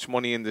so much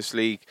money in this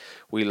league.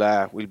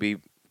 We'll be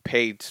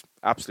paid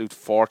absolute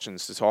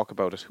fortunes to talk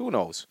about it. Who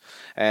knows?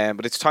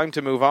 But it's time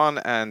to move on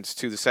and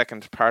to the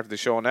second part of the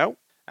show now.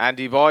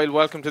 Andy Boyle,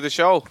 welcome to the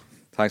show.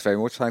 Thanks very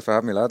much. Thanks for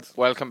having me, lads.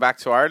 Welcome back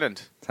to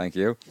Ireland. Thank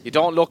you. You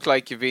don't look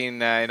like you've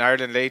been in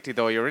Ireland lately,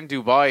 though. You're in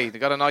Dubai. They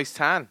got a nice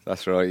tan.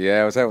 That's right.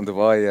 Yeah, I was out in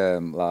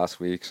Dubai last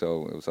week,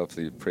 so it was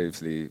obviously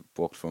previously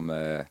booked from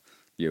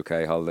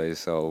UK holidays.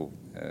 So,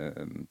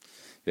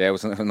 it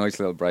was a nice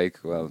little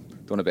break. Well,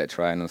 done a bit of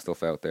training and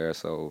stuff out there,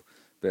 so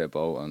bit of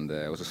boat, and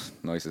it was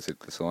just nice to sit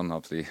in the sun.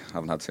 Obviously,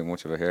 haven't had too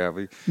much of it here, have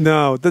we?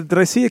 No. Did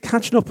I see you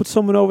catching up with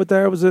someone over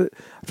there? I'm trying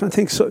to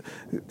think,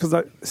 because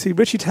I see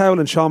Richie Towell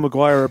and Sean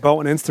Maguire are both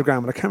on Instagram,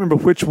 and I can't remember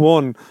which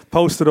one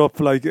posted up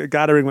like a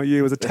gathering with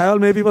you. Was it Towell?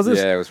 Maybe was it?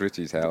 Yeah, it was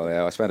Richie Towell.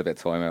 Yeah, I spent a bit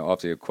of time out.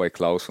 Obviously, quite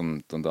close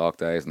from Dundalk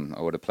days, and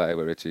I would have played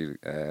with Richie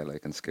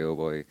like in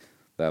schoolboy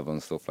level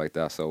and stuff like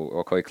that. So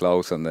we're quite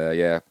close, and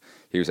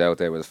he was out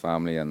there with his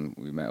family, and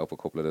we met up a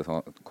couple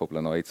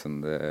of nights,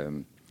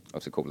 and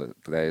obviously a couple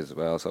of days as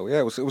well. So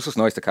it was just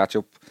nice to catch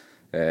up.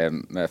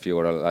 Met a few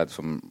other lads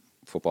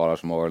footballers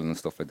from Ireland and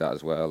stuff like that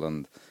as well.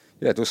 And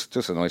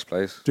just a nice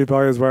place.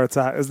 Dubai is where it's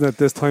at, isn't it?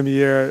 This time of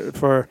year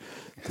for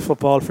the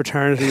football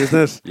fraternity, isn't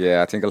it?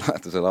 Yeah, I think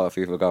there's a lot of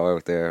people go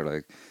out there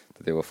like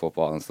to do with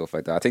football and stuff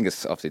like that. I think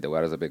it's obviously the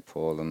weather's a big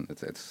pull, and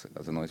it's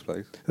a nice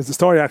place. There's a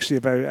story actually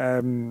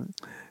about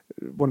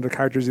one of the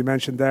characters you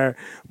mentioned there.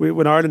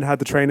 When Ireland had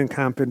the training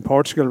camp in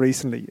Portugal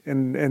recently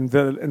in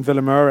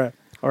Villamoura.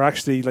 Or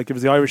actually, like, it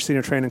was the Irish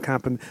senior training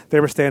camp, and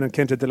they were staying in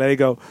Quinta del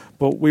Lago,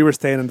 but we were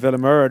staying in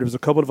Villamoura. There was a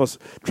couple of us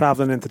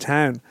travelling into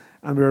town,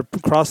 and we were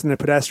crossing a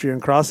pedestrian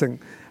crossing,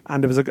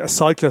 and there was a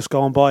cyclist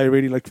going by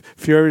really like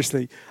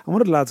furiously, and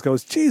one of the lads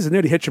goes, "Geez, I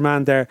nearly hit your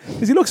man there,"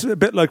 because he looks a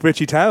bit like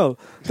Richie Towell.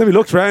 Then we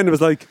looked around and it was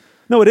like,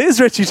 no, it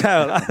is Richie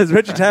Towell. It's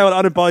Richie Towell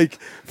on a bike,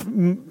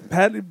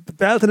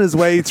 belting his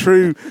way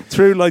through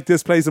like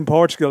this place in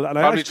Portugal. And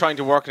probably trying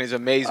to work on his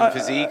amazing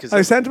physique.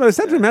 I sent him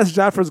a message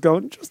afterwards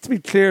going, just to be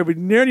clear, we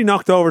nearly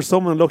knocked over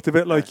someone who looked a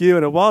bit like you,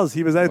 and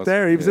he was out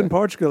there. He was in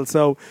Portugal,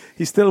 so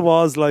he still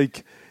has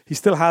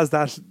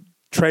that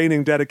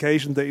training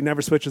dedication that he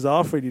never switches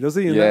off, really, does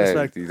he? He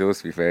does,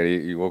 to be fair.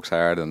 He works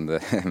hard, and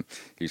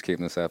he's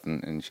keeping himself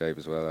in shape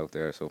as well out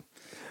there, so...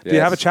 Do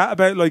you have a chat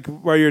about like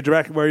where your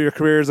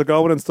careers are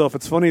going and stuff?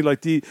 It's funny,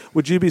 like,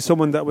 would you be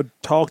someone that would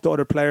talk to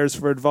other players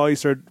for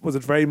advice, or was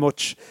it very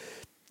much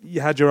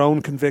you had your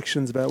own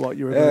convictions about what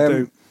you were going to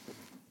do?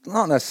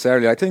 Not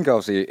necessarily. I think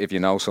obviously if you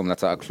know someone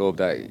that's at a club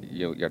that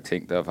you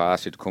think they've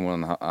asked you to come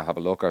and have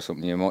a look or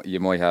something, you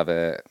might have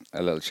a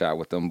little chat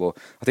with them. But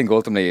I think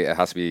ultimately it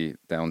has to be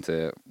down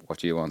to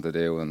what you want to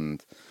do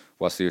and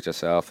what suits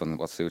yourself and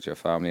what suits your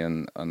family.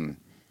 And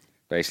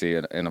basically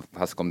it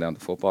has to come down to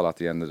football at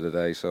the end of the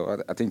day.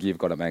 So I think you've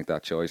got to make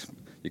that choice.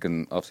 You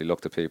can obviously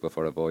look to people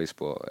for advice,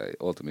 but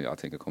ultimately I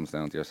think it comes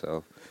down to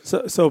yourself.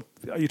 So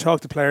you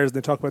talk to players and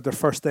they talk about their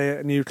first day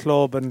at a new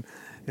club, and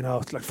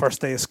it's like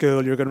first day of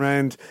school, you're going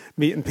around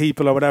meeting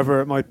people or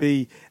whatever it might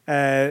be.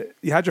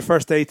 You had your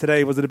first day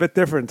today. Was it a bit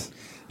different?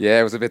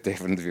 Yeah, it was a bit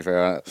different, to be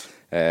fair.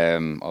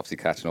 Obviously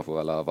catching up with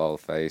a lot of old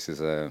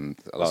faces.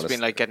 It's been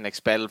like getting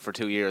expelled for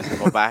 2 years and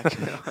go back.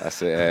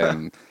 That's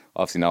it.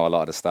 Obviously know a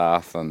lot of the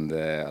staff and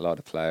a lot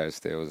of the players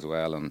too as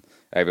well, and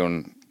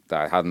everyone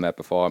that I hadn't met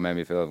before made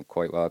me feel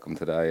quite welcome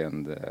today,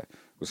 and it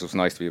was just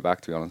nice to be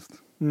back, to be honest.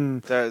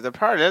 The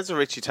parallels of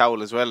Richie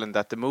Towell as well, in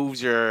that the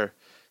moves you're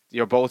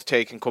both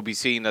taking could be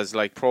seen as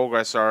like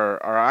progress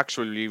or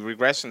actually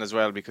regression as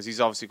well, because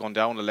he's obviously gone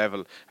down a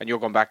level and you're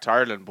going back to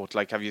Ireland. But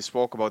like, have you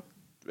spoke about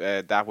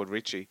that with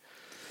Richie?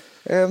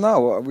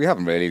 No, we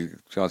haven't really. To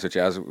be honest with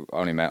you, as we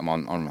only met him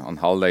on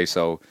holiday,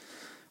 so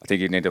I think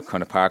you need to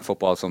kind of park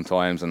football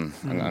sometimes and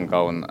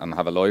go and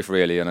have a life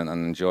really and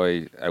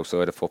enjoy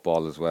outside of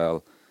football as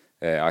well.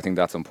 I think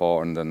that's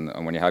important,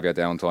 and when you have your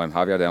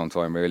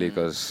downtime really,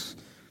 because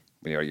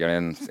you're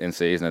in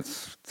season,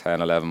 it's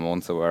 10, 11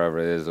 months or wherever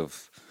it is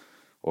of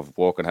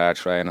working hard,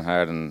 training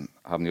hard, and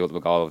having the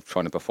ultimate goal of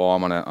trying to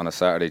perform on a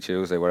Saturday,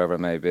 Tuesday, wherever it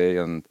may be.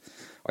 And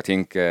I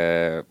think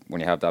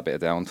when you have that bit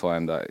of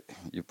downtime, that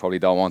you probably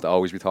don't want to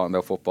always be talking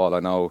about football.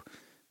 I know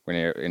when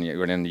you're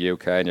in the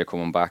UK and you're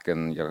coming back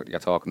and you're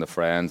talking to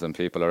friends and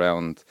people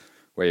around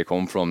where you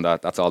come from,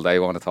 that's all they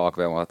want to talk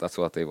about. That's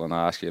what they want to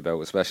ask you about,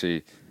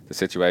 especially the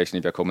situation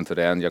if you're coming to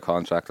the end of your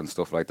contract and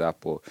stuff like that.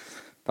 But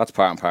that's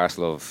part and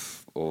parcel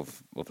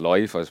of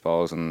life, I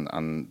suppose,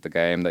 and the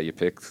game that you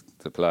picked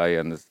to play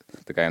and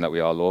the game that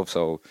we all love.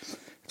 So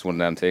it's one of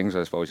them things,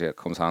 I suppose, it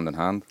comes hand in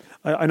hand.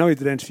 I know you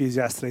did interviews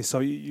yesterday, so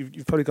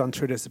you've probably gone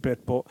through this a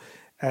bit, but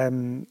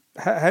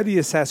how do you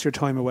assess your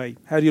time away?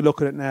 How do you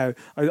look at it now?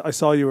 I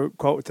saw you were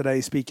quoted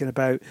today speaking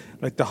about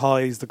like the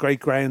highs, the great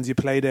grounds you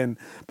played in,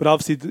 but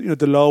obviously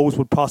the lows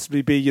would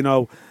possibly be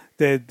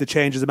the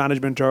changes of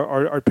management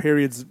or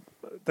periods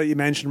that you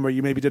mentioned where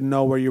you maybe didn't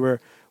know where you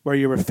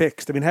were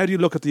fixed. I mean, how do you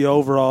look at the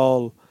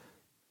overall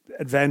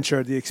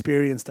adventure, the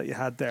experience that you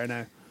had there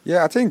now?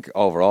 Yeah, I think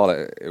overall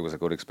it was a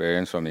good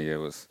experience for me. There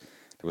was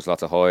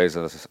lots of highs,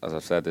 as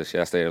I've said this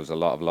yesterday. There was a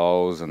lot of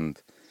lows, and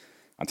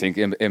I think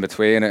in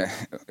between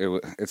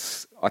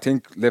it's I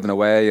think living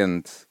away,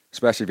 and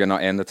especially if you're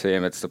not in the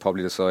team, it's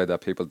probably the side that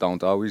people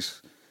don't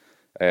always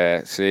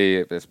see.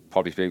 It's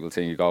probably people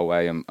think you go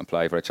away and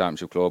play for a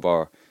championship club,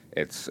 or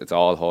it's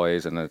all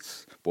highs, and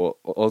but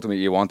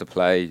ultimately you want to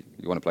play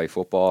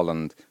football,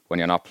 and when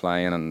you're not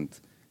playing, and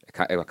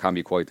it can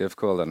be quite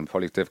difficult, and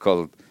probably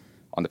difficult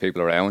on the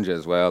people around you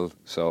as well.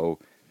 So,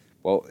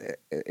 well,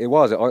 it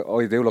was.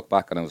 I do look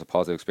back and it was a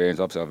positive experience.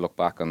 Obviously, I've looked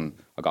back and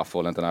I got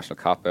full international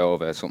cap out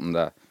of it. Something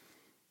that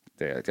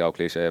the old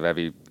cliche of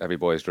every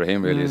boy's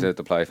dream really is it,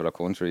 to play for a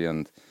country,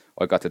 and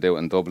I got to do it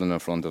in Dublin in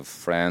front of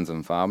friends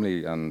and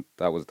family, and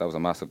that was a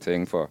massive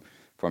thing for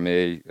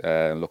me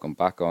looking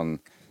back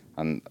on.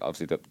 And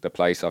obviously the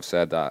place I've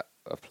said that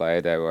I've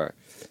played there were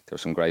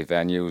some great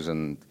venues,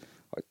 and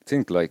I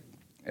think like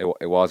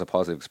it was a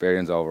positive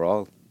experience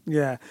overall.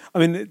 Yeah, I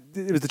mean,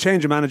 it was the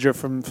change of manager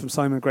from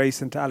Simon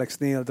Grayson to Alex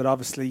Neil that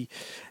obviously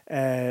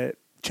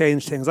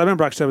changed things. I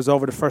remember actually I was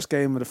over the first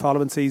game of the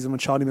following season when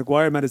Shawnee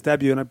Maguire made his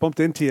debut, and I bumped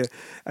into you,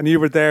 and you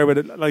were there with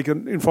it, like,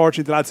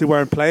 unfortunately the lads who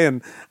weren't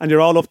playing, and you're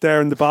all up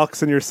there in the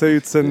box in your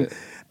suits, and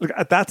look,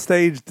 at that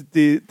stage,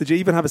 did you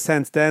even have a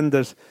sense then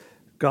that,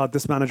 God,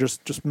 this manager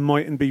just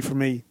mightn't be for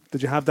me?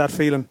 Did you have that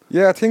feeling?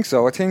 Yeah, I think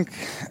so. I think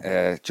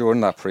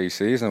during that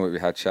pre-season we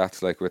had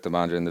chats like with the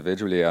manager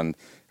individually, and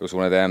it was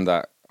one of them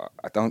that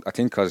I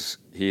think because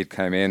he had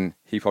come in,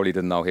 he probably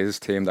didn't know his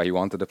team that he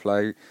wanted to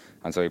play,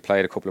 and so he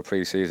played a couple of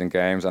pre-season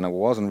games, and it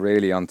wasn't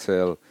really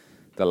until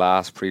the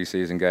last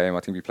pre-season game, I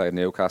think we played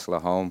Newcastle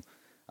at home,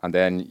 and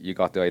then you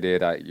got the idea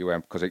that you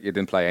weren't, because you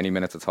didn't play any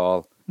minutes at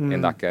all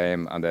in that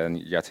game, and then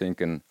you're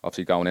thinking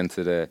obviously going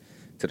into the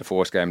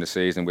first game of the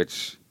season,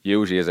 which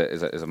usually is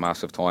a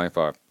massive time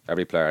for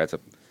every player.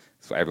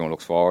 So everyone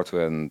looks forward to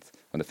it, and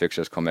when the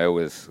fixtures come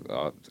out,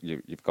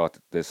 you've got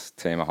this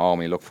team at home,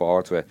 and you look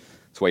forward to it.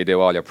 It's why you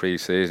do all your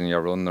pre-season,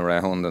 you're running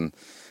around, and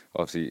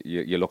obviously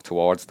you look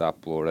towards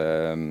that. But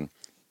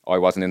I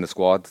wasn't in the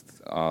squad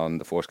on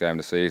the first game of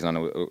the season,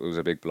 and it was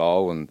a big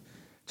blow, and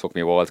it took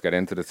me a while to get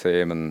into the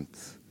team. And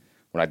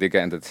when I did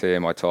get into the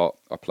team, I thought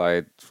I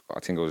played, I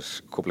think it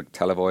was a couple of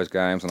televised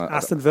games. And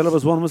Aston Villa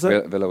was one, was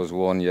it? Villa was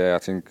one, yeah. I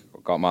think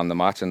I got man of the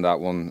match in that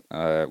one.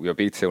 We were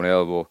beat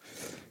 2-0, but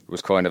it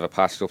was kind of a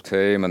patched up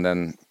team, and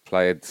then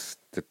played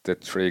the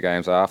 3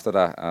 games after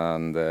that,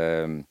 and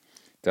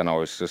then I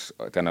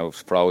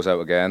was froze out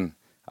again,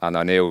 and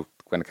I knew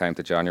when it came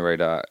to January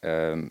that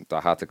I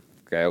had to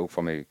get out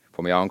for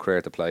my own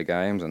career to play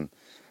games, and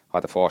I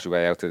had to force your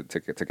way out to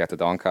get to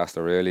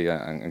Doncaster really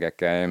and get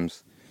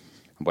games.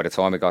 And by the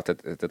time I got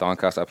to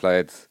Doncaster,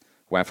 I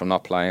went from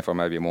not playing for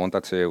maybe a month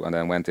or two, and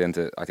then went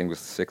into, I think it was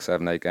 6,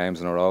 7, 8 games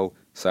in a row,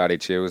 Saturday,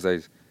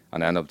 Tuesdays,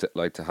 and ended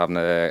up having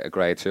a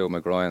grade 2 with my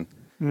groin.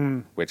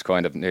 which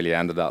kind of nearly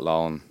ended that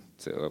loan.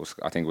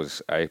 I think it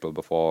was April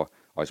before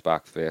I was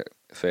back fit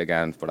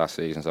again for that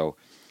season. So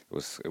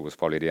it was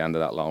probably the end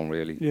of that loan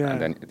really. Yeah.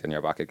 And then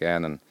you're back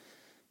again, and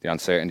the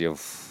uncertainty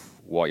of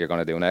what you're going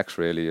to do next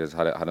really is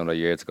had another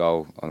year to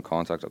go on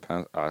contract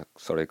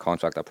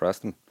at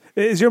Preston.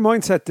 Is your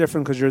mindset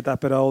different because you're that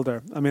bit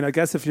older? I mean, I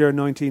guess if you're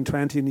 19,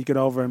 20 and you get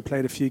over and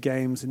played a few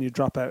games and you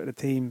drop out of the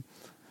team,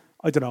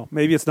 I don't know,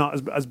 maybe it's not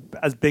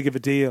as big of a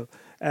deal.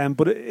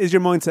 But is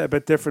your mindset a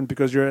bit different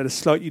because you're at a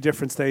slightly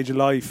different stage of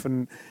life,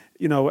 and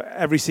you know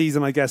every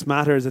season I guess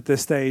matters at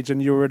this stage,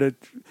 and you were at a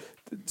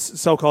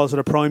so-called sort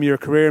of prime of your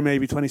career,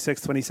 maybe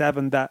 26,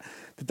 27, did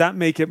that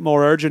make it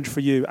more urgent for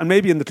you? And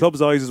maybe in the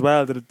club's eyes as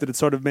well, did it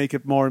sort of make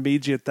it more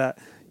immediate that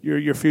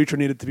your future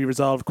needed to be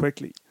resolved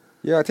quickly?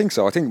 Yeah, I think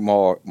so. I think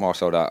more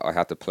so that I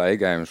had to play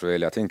games,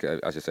 really. I think,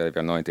 as you said, if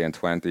you're 19,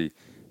 20,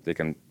 they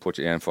can put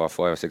you in for 5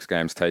 or 6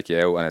 games, take you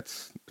out, and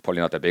it's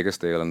probably not the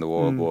biggest deal in the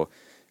world. But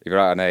if you're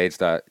at an age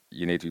that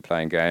you need to be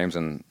playing games,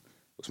 and it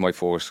was my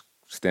first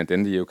stint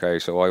in the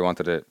UK, so I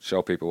wanted to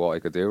show people what I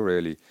could do,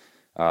 really.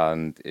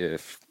 And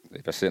if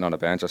you're sitting on a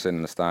bench or sitting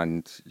in the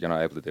stand, you're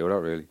not able to do that,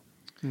 really.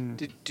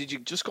 Did you,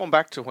 just going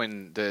back to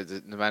when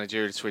the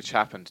managerial switch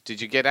happened,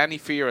 did you get any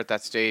fear at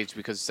that stage?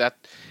 Because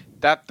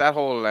that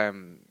whole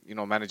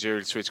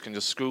managerial switch can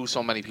just screw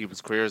so many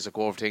people's careers that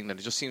go over to England.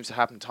 It just seems to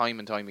happen time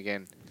and time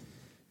again.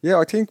 Yeah,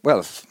 I think,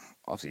 well,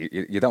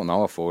 obviously you don't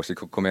know at first. You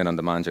could come in and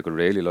the manager could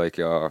really like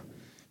you, or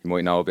he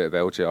might know a bit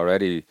about you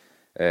already.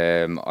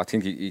 I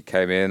think he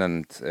came in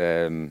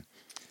and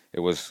it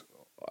was,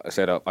 I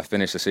said I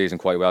finished the season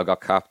quite well,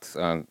 got capped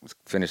and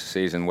finished the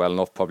season well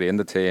enough probably in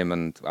the team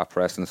and at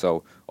Preston.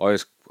 So I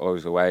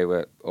was away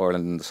with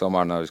Ireland in the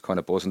summer and I was kind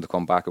of buzzing to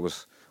come back. It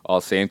was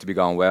all seemed to be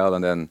going well,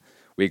 and then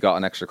we got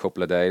an extra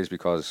couple of days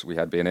because we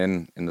had been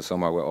in the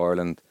summer with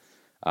Ireland,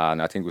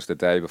 and I think it was the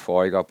day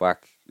before he got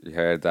back, he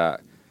heard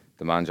that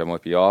the manager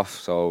might be off.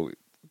 So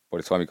by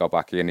the time he got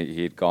back in,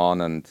 he'd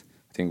gone, and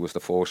I think it was the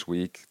first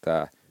week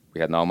that we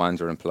had no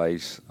manager in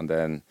place, and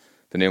then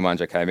the new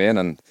manager came in,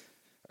 and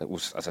it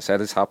was, as I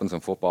said, this happens in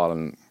football.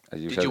 And as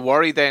you Did said, you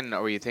worry then,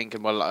 or were you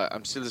thinking, well,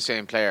 I'm still the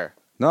same player?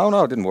 No,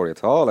 I didn't worry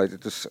at all. I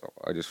just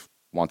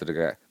wanted to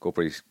get go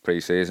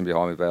pre-season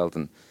behind my belt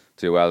and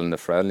do well in the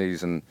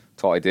friendlies, and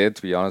thought I did,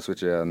 to be honest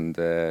with you. And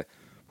but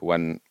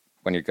when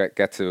you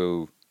get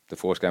to the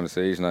first game of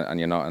the season and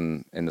you're not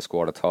in the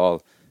squad at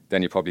all,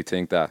 then you probably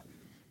think that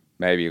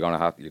maybe you're gonna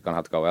have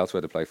to go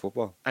elsewhere to play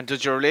football. And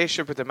does your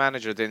relationship with the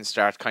manager then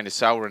start kind of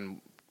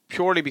souring?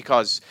 Purely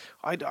because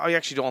I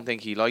actually don't think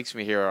he likes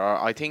me here, or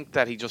I think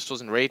that he just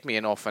doesn't rate me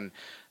enough, and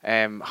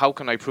how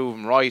can I prove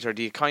him right? Or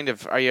do you kind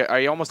of are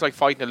you almost like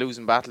fighting a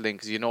losing battle then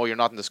because you know you're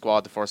not in the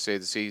squad the first day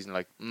of the season?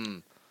 Like,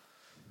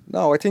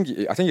 No, I think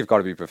you've got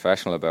to be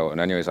professional about it.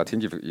 And anyways, I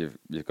think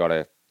you've got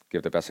to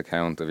give the best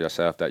account of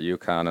yourself that you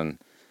can,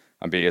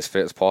 and be as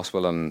fit as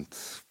possible. And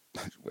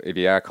if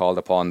you are called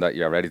upon, that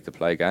you're ready to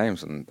play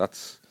games, and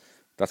that's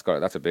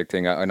a big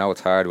thing. I know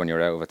it's hard when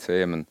you're out of a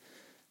team, and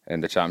in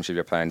the championship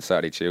you're playing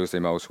Saturday, Tuesday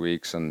most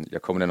weeks, and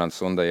you're coming in on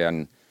Sunday,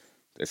 and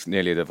it's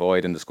nearly the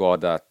void in the squad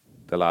that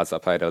the lads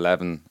that played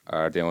 11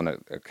 are doing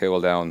a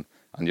cool down,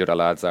 and the other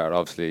lads that are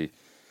obviously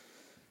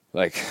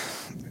like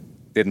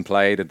didn't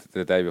play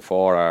the day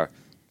before, are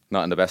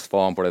not in the best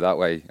form, put it that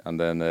way, and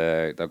then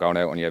they're going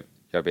out and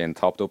you're being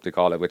topped up, they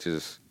call it, which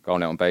is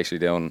going out and basically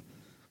doing,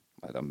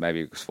 I don't know,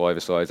 maybe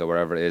 5-a-sides or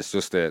whatever it is,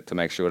 just to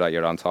make sure that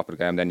you're on top of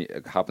the game. Then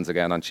it happens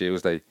again on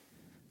Tuesday,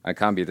 and it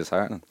can be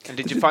disheartening. And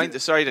did you find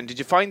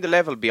the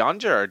level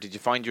beyond you, or did you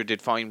find you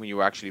did fine when you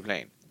were actually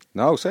playing?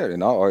 No, certainly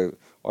not.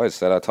 I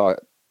said I thought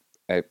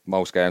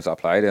most games that I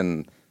played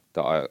in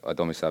that I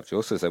done myself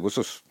justice. It was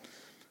just,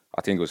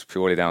 I think it was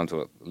purely down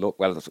to luck.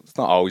 Well, it's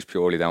not always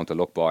purely down to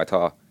luck, but I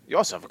thought you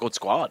also have a good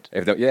squad.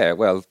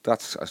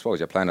 That's, I suppose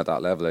you're playing at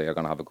that level, you're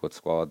going to have a good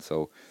squad.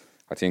 So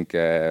I think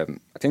it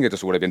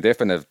just would have been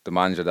different if the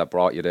manager that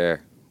brought you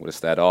there would have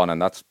stayed on,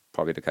 and that's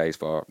probably the case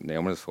for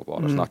numerous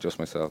footballers, not just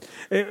myself.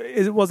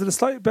 Was it a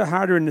slightly bit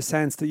harder in the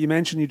sense that you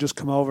mentioned you just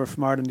come over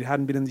from Ireland, you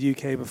hadn't been in the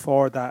UK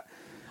before, that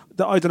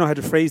I don't know how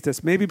to phrase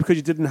this, maybe because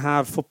you didn't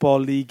have football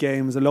league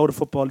games, a load of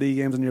football league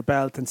games on your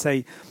belt, and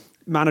say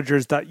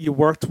managers that you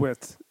worked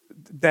with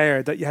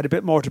there, that you had a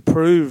bit more to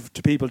prove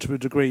to people to a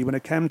degree when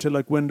it came to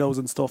like windows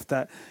and stuff,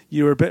 that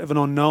you were a bit of an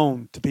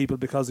unknown to people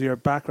because of your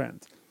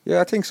background?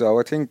 Yeah, I think so.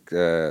 I think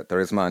there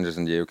is managers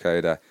in the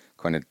UK that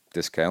kind of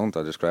discount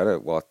or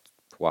discredit what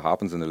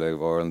happens in the League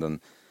of Ireland, and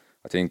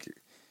I think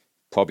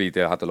probably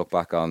they had to look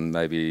back on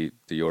maybe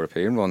the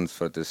European ones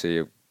to see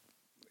if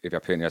you're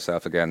putting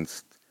yourself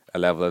against a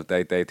level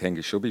that they think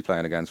you should be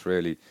playing against,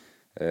 really.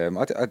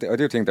 I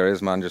do think there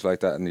is managers like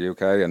that in the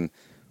UK, and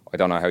I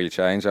don't know how you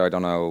change it. I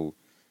don't know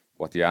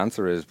what the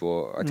answer is,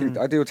 but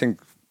I do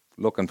think,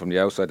 looking from the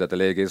outside, that the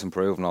league is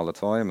improving all the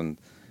time, and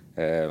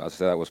as I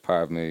said, that was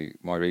part of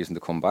my reason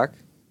to come back.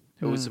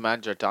 Who was the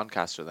manager at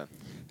Doncaster then?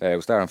 It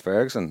was Darren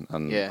Ferguson,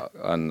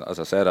 and as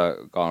I said, I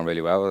got on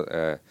really well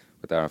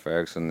with Darren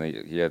Ferguson.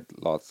 He had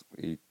lots.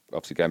 He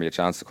obviously gave me a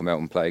chance to come out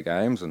and play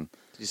games. And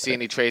did you see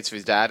any traits of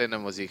his dad in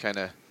him? Was he kind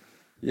of?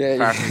 Yeah,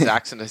 apart from his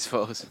accent, I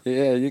suppose.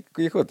 Yeah,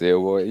 you could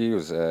do. Well, he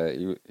was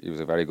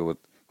a very good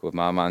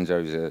man manager.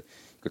 You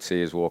could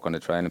see his work on the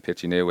training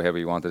pitch. He knew how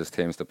he wanted his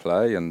teams to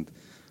play, and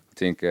I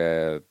think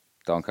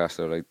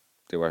Doncaster, like,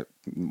 they were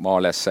more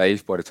or less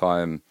safe by the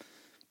time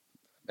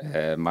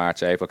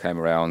March, April came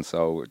around.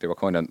 So they were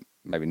kind of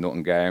maybe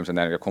nutting games, and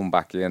then they come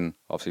back in,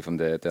 obviously from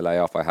the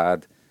layoff I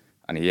had,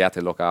 and he had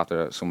to look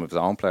after some of his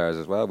own players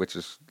as well. Which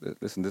is,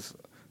 listen,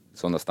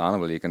 it's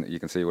understandable. You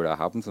can see where that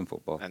happens in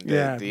football. And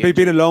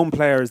being a lone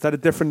player, is that a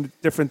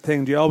different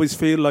thing? Do you always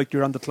feel like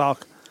you're on the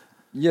clock?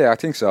 Yeah, I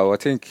think so. I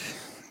think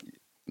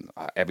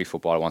every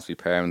footballer wants to be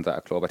permanent at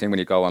a club. I think when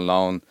you go on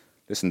loan,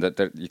 listen,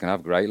 that you can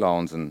have great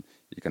loans, and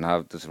you can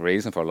have, there's a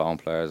reason for loan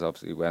players.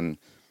 Obviously,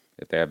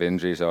 if they have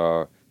injuries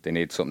or they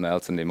need something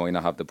else, and they might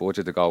not have the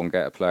budget to go and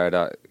get a player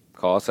that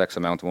costs X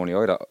amount of money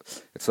either.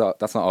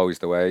 That's not always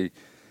the way.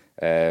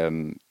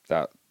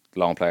 That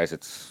loan players,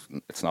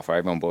 it's not for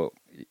everyone, but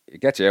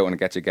it gets you out and it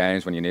gets you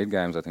games when you need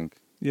games, I think.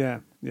 Yeah.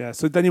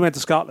 So then you went to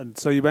Scotland.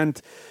 So you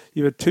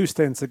had 2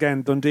 stints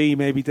again. Dundee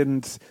maybe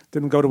didn't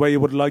go the way you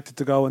would have liked it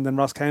to go, and then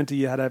Ross County,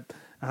 you had a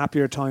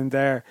happier time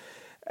there.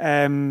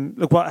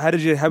 Look, how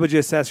would you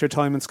assess your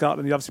time in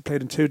Scotland? You obviously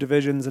played in 2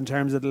 divisions in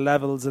terms of the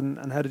levels,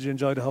 and how did you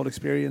enjoy the whole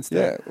experience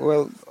there? Yeah,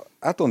 well,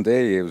 at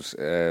Dundee, it was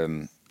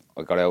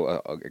I got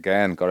out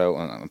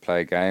and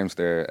played games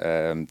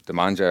there. The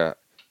manager,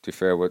 to be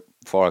fair,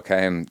 before I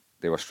came,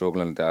 they were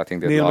struggling. I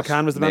think Neil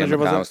McCann was the manager,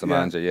 Neil McCann was the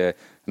manager, yeah.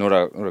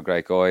 Another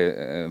great guy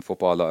in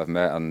football that I've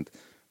met and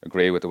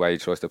agree with the way he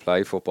tries to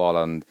play football,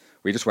 and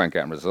we just weren't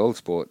getting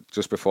results. But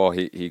just before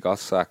he got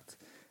sacked,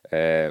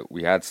 I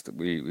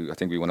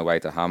think we went away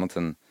to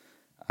Hamilton,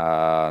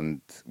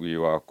 and we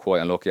were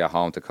quite unlucky at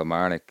home to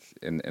Kilmarnock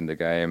in the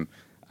game,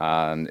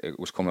 and it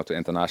was coming up to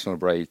international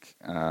break,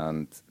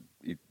 and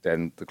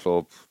then the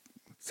club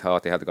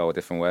thought they had to go a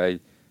different way.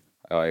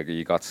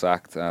 He got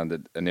sacked,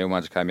 and a new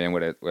manager came in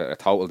with a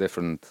total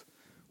different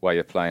way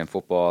of playing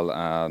football.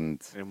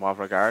 And in what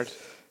regard?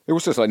 It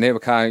was just like Neil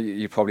McCann,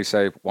 you probably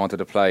say, wanted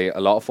to play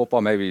a lot of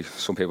football. Maybe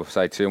some people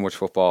say too much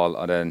football.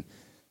 And then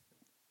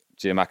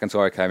Jim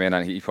McIntyre came in,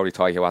 and he probably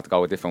thought he had to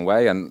go a different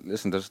way. And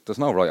listen, there's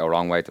no right or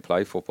wrong way to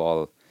play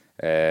football.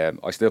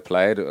 I still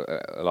played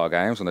a lot of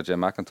games under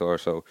Jim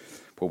McIntyre.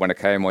 But when it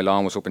came, my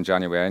loan was up in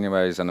January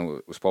anyways, and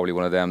it was probably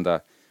one of them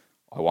that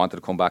I wanted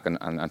to come back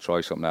and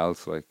try something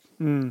else. Like,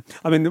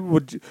 I mean,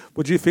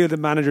 would you feel the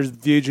managers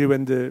viewed you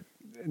in the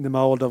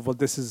mould of, well,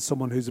 this is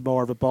someone who's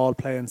more of a ball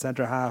playing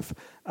centre half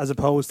as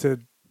opposed to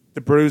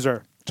the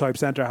bruiser type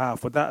centre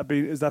half?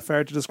 Is that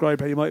fair to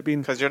describe how you might have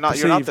been? Because you're not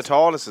the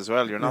tallest as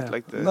well. You're not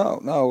like the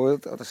no.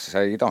 I just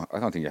say I don't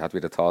think you have to be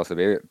the tallest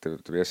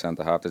to be a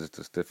centre half. There's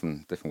just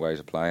different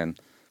ways of playing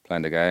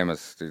the game.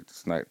 It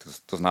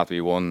doesn't have to be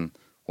one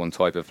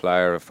type of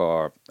player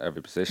for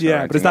every position.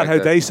 Yeah, but is that how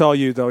they saw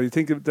you, though? You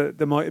think that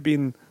there might have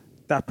been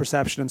that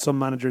perception in some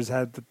managers'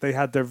 head that they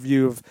had their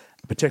view of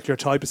a particular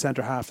type of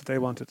centre half that they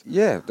wanted?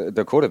 Yeah,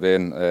 there could have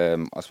been.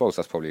 I suppose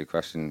that's probably a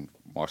question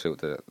more suited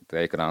that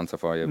they could answer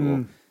for you.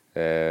 But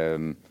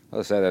as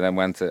I said, I then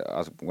went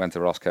to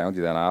Ross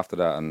County then after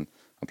that and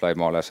played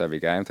more or less every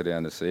game to the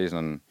end of the season,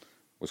 and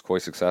was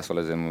quite successful,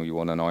 as in we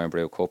won an Iron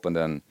Brew Cup and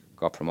then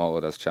got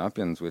promoted as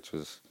champions, which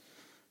was...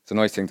 It's a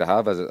nice thing to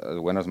have as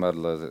a winner's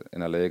medal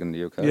in a league in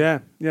the UK.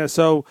 Yeah.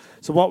 So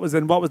what was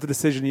the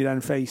decision you then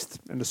faced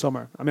in the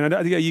summer? I mean,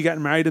 are you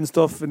getting married and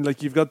stuff, and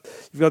like you've got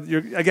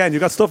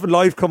stuff in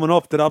life coming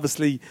up that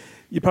obviously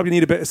you probably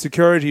need a bit of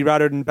security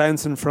rather than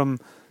bouncing from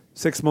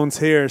 6 months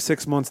here,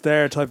 6 months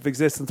there type of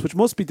existence, which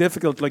must be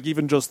difficult. Like,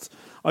 even just,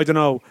 I don't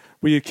know,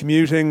 were you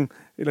commuting?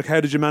 Like, how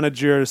did you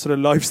manage your sort of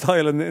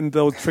lifestyle in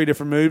those 3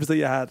 different moves that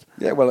you had?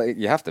 Yeah, well,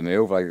 you have to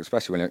move, like,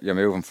 especially when you're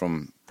moving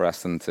from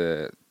Preston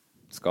to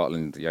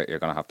Scotland. You're going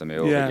to have to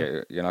move.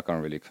 Yeah. You're not going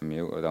to really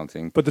commute, I don't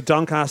think. But the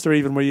Doncaster,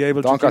 even, were you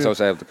able to commute? Doncaster, I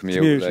was able to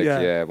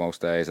commute,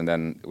 most days. And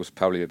then it was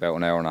probably about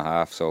an hour and a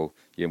half, so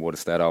you would have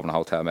stayed over in a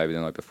hotel maybe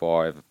the night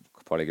before. I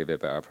could probably give you a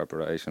better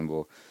preparation.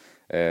 But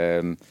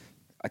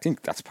I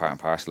think that's part and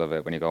parcel of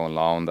it when you go on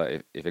loan,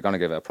 that if you're going to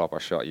give it a proper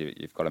shot,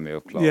 you've got to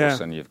move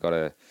close, and you've got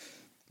to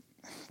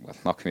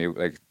not commute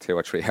like 2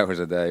 or 3 hours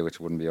a day,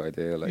 which wouldn't be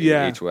ideal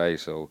each way.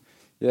 So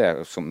yeah, it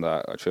was something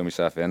that I threw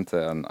myself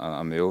into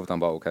and moved on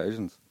both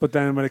occasions. But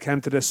then when it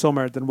came to this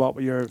summer, then what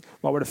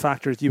were the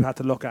factors you had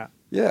to look at?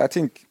 Yeah, I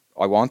think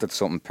I wanted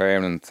something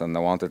permanent, and I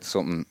wanted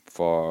something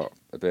for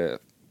a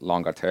bit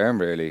longer term,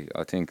 really.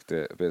 I think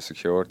a bit of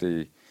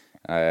security.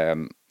 I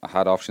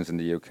had options in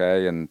the UK,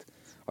 and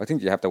I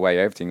think you have to weigh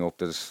everything up.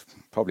 There's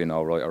probably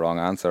no right or wrong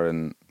answer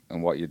in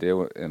what you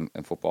do in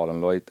football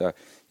and life.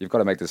 You've got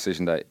to make the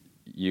decision that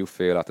you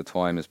feel at the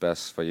time is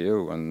best for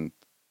you, and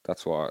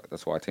that's what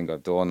I think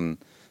I've done.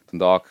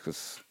 Dundalk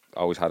has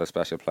always had a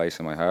special place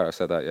in my heart. I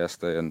said that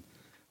yesterday, and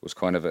it was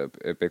kind of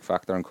a big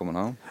factor in coming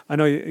home. I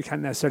know you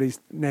can't necessarily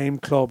name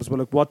clubs, but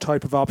like, what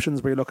type of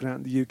options were you looking at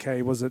in the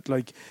UK? Was it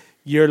like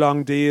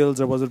year-long deals,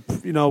 or was it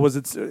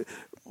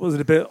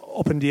a bit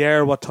up in the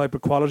air what type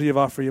of quality of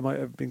offer you might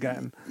have been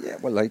getting? Yeah,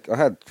 well, like I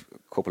had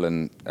a couple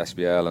in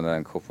SBL and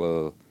then a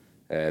couple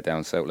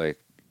down south, like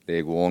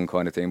League One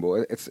kind of thing.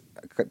 But it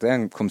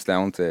then comes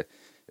down to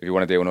if you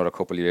want to do another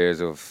couple of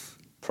years of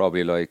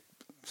probably like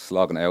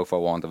slogging out, for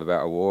want of a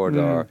better word,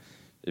 or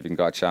if you can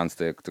get a chance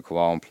to come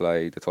out and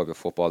play the type of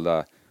football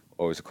that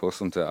I was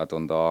accustomed to at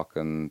Dundalk,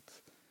 and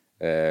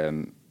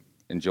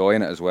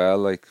enjoying it as well.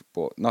 Like,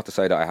 but not to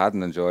say that I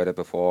hadn't enjoyed it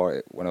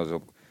before when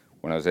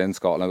I was in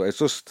Scotland. It's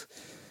just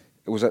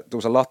there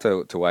was a lot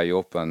to weigh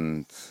up,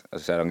 and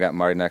as I said, I'm getting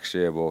married next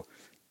year, but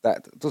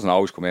that doesn't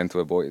always come into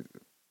it. But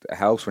it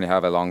helps when you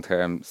have a long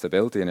term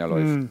stability in your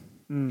life.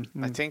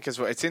 I think as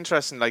well, it's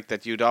interesting like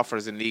that you'd offer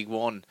us in League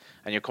One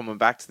and you're coming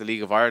back to the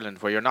League of Ireland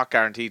where you're not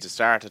guaranteed to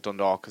start at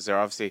Dundalk because they're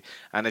obviously,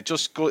 and it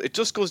does go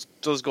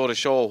to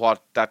show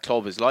what that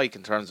club is like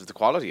in terms of the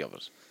quality of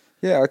it.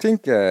 Yeah, I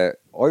think I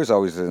was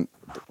always a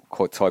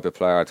type of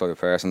player, type of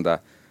person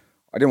that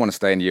I didn't want to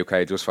stay in the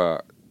UK just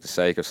for the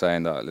sake of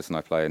saying that, listen,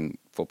 I play in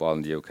football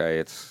in the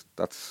UK.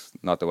 That's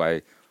not the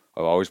way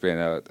I've always been.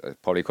 I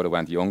probably could have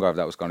went younger if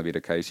that was going to be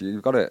the case.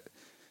 You've got to,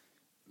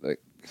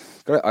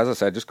 as I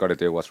said, just got to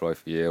do what's right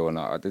for you.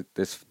 And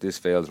this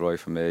feels right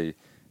for me.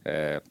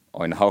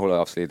 I know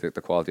obviously the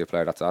quality of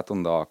player that's at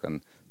Dundalk,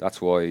 and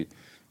that's why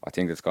I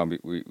think it's going to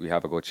be. We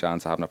have a good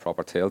chance of having a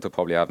proper tilt, to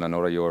probably having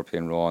another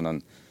European run,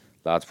 and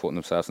lads putting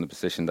themselves in a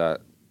position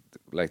that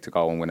like to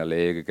go and win a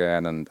league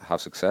again and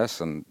have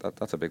success, and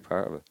that's a big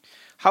part of it.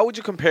 How would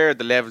you compare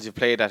the levels you've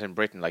played at in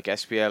Britain, like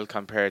SPL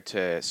compared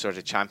to sort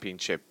of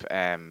Championship?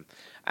 And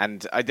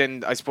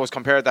I suppose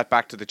compare that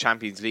back to the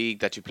Champions League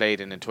that you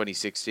played in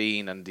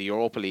 2016 and the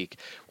Europa League.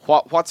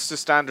 What's the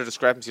standard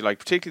discrepancy like,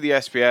 particularly the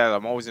SPL?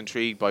 I'm always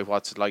intrigued by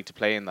what's it like to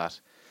play in that.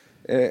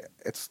 It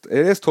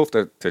is tough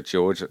to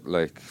judge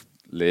like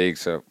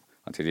leagues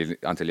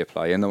until you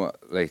play in them,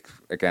 like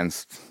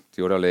against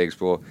the other leagues.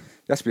 But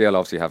the SPL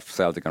obviously have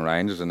Celtic and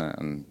Rangers in it,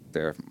 and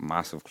they're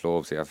massive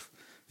clubs. They have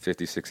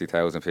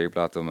 50,000-60,000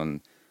 people at them,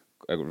 and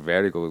a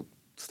very good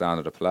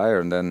standard of player.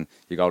 And then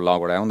you go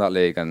longer down that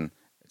league, and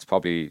it's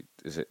probably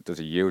there's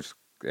a huge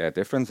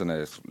difference in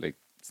it.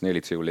 It's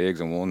nearly two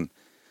leagues in one.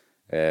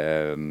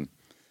 And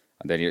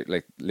then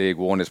League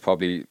One is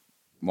probably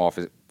more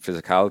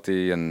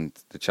physicality, and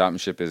the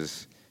Championship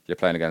is you're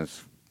playing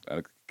against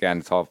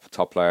again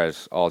top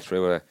players all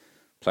through it,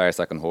 players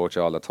that can hurt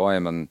you all the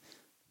time, and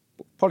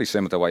probably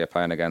similar to what you're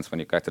playing against when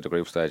you get to the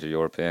group stage of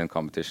European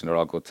competition. They're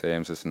all good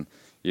teams. Listen,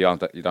 you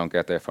don't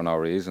get there for no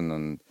reason,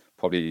 and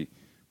probably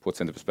puts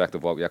into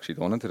perspective what we actually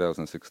done in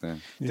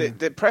 2016. Yeah.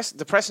 The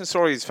Preston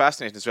story is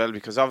fascinating as well,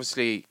 because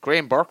obviously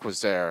Graham Burke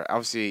was there,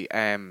 obviously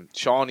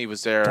Shawnee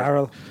was there,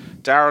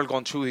 Darryl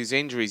going through his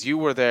injuries, you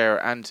were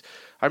there, and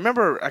I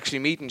remember actually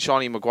meeting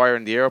Shawnee Maguire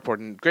in the airport,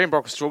 and Graham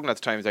Burke was struggling at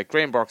the time. He's like,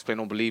 Graham Burke's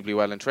playing unbelievably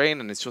well in training,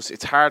 and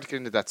it's hard to get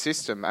into that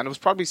system, and it was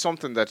probably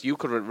something that you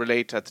could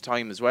relate to at the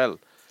time as well.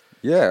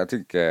 Yeah, I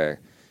think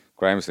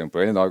Graham was doing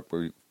brilliant.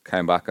 We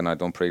came back and I'd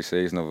done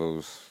pre-season. It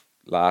was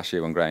last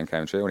year when Graham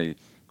came through,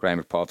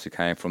 Graham obviously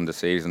came from the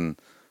season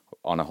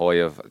on a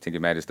high of, I think he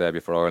made his debut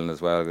for Ireland as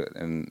well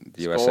in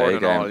the USA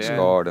game,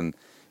 scored, and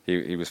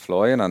he was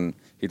flying, and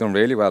he done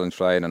really well in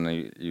training,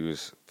 and he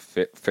was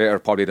fitter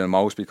probably than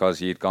most because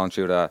he'd gone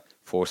through the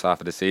first half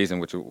of the season,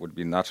 which would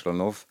be natural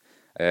enough,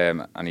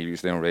 and he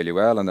was doing really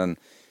well. And then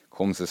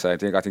comes the same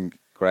thing. I think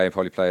Graham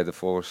probably played the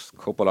first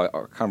couple, I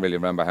can't really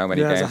remember how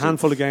many games. Yeah, a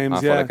handful of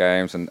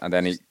games, and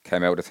then he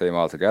came out of the team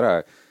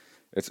altogether.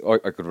 I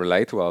could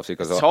relate to it, obviously,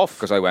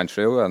 because I went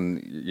through,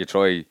 and you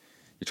try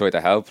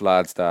to help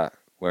lads that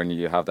when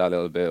you have that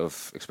little bit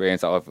of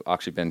experience that I've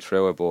actually been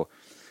through it, but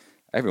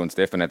everyone's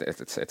different.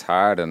 It's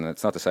hard, and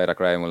it's not to say that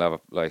Graham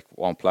will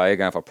won't play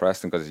again for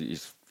Preston, because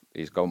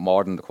he's got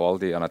more than the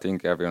quality, and I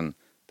think everyone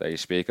that you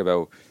speak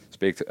about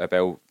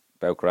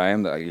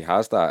Graham, that he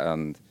has that,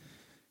 and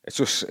it's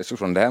just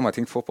from them. I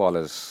think football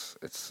it's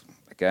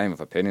a game of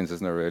opinions,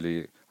 isn't it?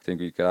 Really, I think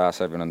we could ask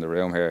everyone in the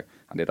room here,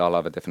 and they'd all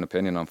have a different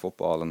opinion on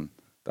football, and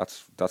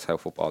that's how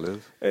football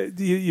is.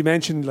 You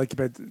mentioned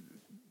about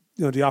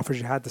the offers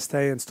you had to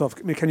stay and stuff.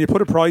 I mean, can you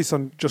put a price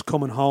on just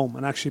coming home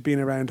and actually being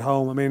around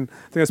home? I mean,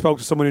 I think I spoke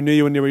to someone who knew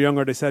you when you were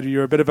younger. They said you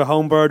were a bit of a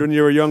home bird when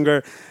you were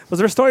younger. Was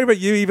there a story about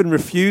you even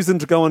refusing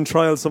to go on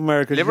trial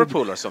somewhere?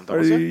 Liverpool or something,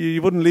 or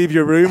you wouldn't leave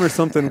your room or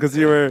something because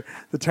you were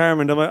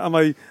determined. Am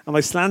I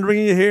slandering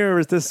you here, or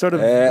is this sort of...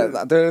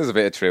 there is a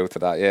bit of truth to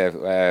that, yeah.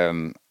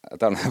 I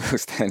don't know about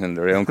staying in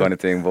the room kind of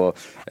thing, but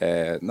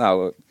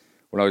no,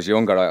 when I was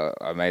younger,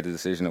 I made a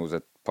decision. It was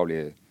probably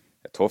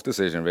a tough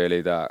decision,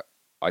 really, that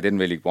I didn't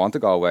really want to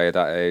go away at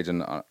that age,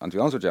 and to be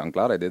honest with you, I'm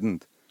glad I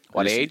didn't.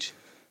 What age?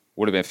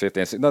 Would have been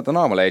 15. The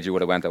normal age you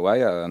would have went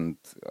away at, and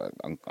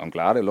I'm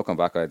glad. Looking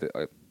back, I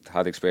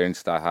had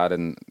experience that I had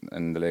in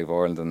the League of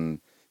Ireland, and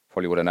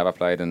probably would have never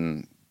played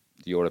in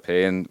the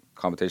European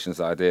competitions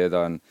that I did.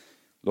 And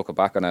looking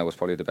back on it, was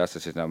probably the best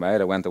decision I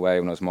made. I went away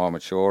when I was more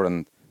mature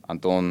and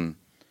done.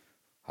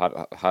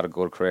 Had a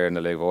good career in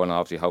the League of Ireland.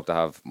 Obviously, hope to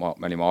have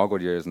many more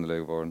good years in the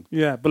League of Ireland.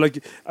 Yeah, but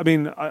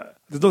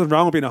there's nothing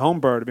wrong with being a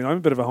home bird. I mean, I'm a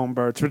bit of a home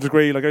bird to a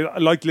degree. I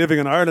like living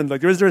in Ireland.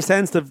 Is there a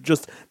sense of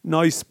just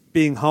nice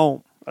being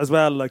home as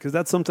well? Is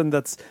that something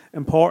that's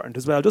important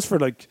as well? Just for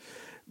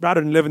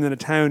rather than living in a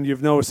town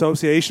you've no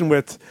association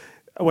with,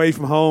 away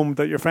from home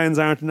that your friends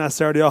aren't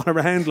necessarily all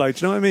around. Like,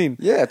 do you know what I mean?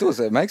 Yeah, it does.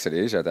 It makes it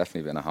easier.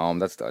 Definitely being at home.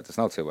 There's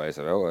no two ways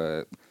about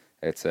it.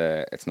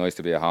 It's nice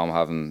to be at home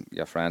having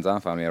your friends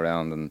and family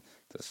around, and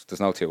there's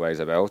no two ways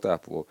about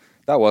that. But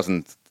that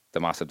wasn't the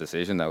massive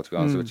decision, now, to be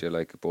honest with you.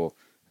 Like, but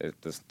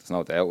there's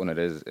no doubt when it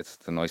is. It's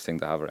the nice thing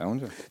to have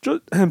around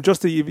you.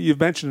 Just you've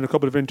mentioned in a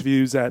couple of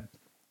interviews that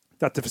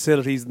the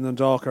facilities in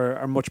Dundalk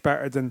are much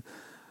better than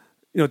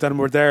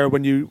were there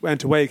when you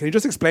went away. Can you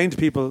just explain to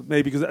people,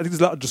 maybe, because I think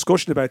there's a lot of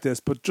discussion about this,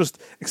 but just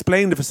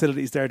explain the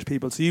facilities there to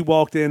people. So you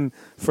walked in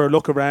for a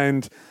look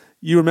around.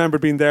 You remember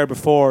being there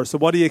before. So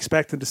what are you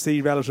expecting to see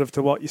relative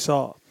to what you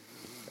saw?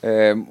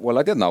 Well,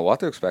 I didn't know what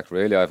to expect,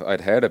 really.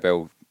 I'd heard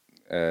about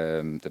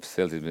the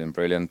facilities being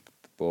brilliant,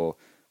 but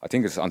I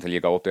think it's until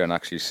you go up there and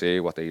actually see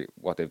what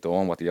they've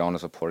done, what the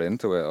owners have put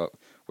into it.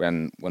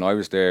 When I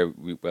was there,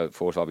 first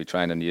of all, we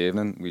trained in the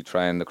evening. We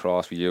trained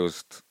across. We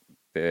used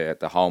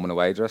the home and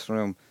away dressing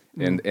room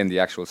in the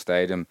actual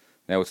stadium.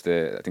 Now I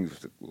think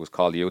it was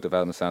called the Youth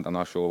Development Centre. I'm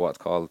not sure what it's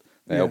called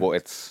now,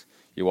 but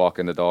you walk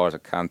in the doors, a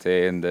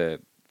canteen,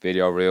 the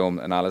video room,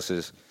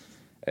 analysis,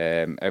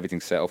 everything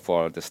set up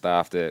for the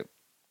staff to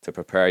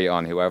prepare you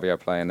on whoever you're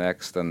playing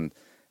next. And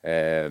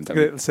it's like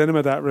a little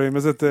cinema, that room,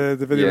 is it? The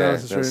video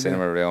analysis room? The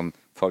cinema room.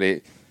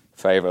 Probably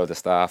favourite of the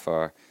staff,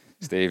 or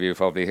Steve, you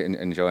probably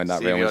enjoying that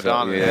Stevie room as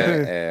well. O'Donnell,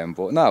 Yeah,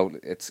 but no,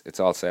 it's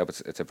all set up.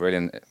 It's a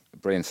brilliant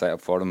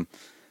setup for them.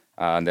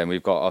 And then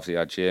we've got obviously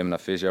our gym and our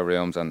physio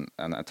rooms and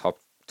a top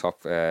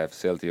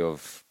facility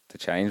of the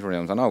change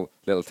rooms. I know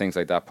little things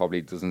like that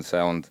probably doesn't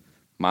sound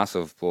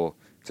massive, but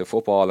to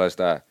footballers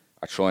that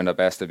are trying their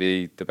best to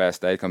be the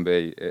best they can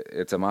be,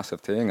 it's a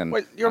massive thing. And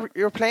well,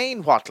 you're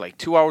playing what, like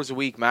 2 hours a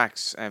week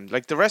max, and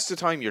like the rest of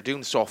the time you're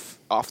doing stuff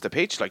off the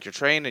pitch, like you're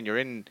training, you're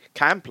in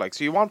camp, like,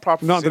 so you want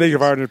proper. Not in the League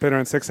of Ireland, you're playing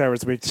around 6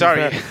 hours a week.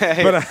 Sorry,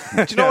 but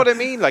do you know what I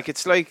mean? Like,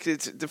 it's like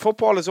the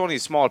football is only a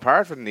small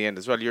part of it in the end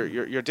as well.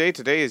 Your day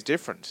to day is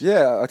different.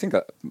 Yeah, I think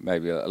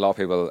maybe a lot of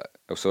people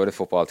outside of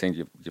football think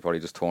you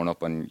probably just turn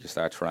up and you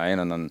start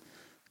training, and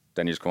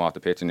then you just come off the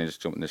pitch and you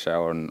just jump in the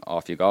shower and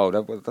off you go.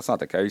 That's not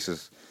the case.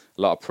 There's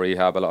a lot of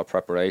prehab, a lot of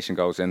preparation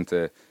goes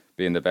into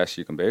being the best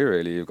you can be,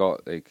 really. You've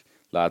got like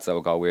lads that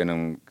will go in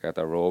and get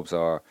their rubs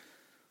or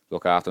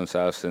look after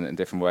themselves in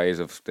different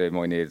ways. If they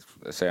might need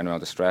a certain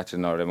amount of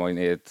stretching, or they might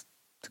need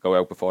to go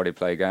out before they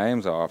play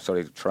games, or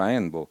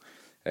train. But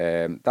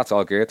that's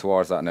all geared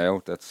towards that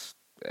now. That's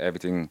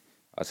everything.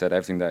 I said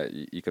everything that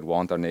you could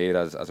want or need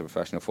as a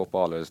professional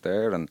footballer is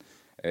there, and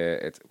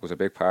it was a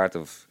big part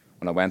of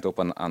when I went up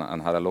and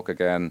had a look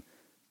again.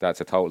 That's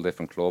a total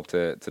different club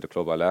to the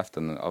club I left,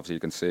 and obviously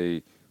you can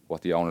see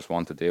what the owners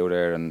want to do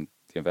there and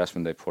the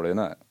investment they put in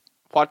it.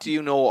 What do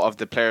you know of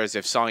the players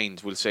they've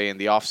signed, we'll say, in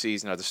the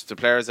off-season, or the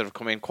players that have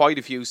come in, quite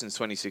a few since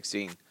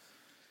 2016?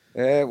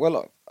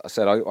 Well, I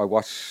said I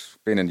watch,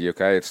 being in the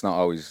UK, it's not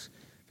always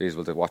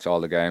feasible to watch all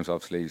the games,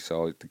 obviously,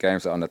 so the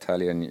games are on the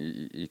telly and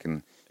you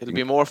can... It'll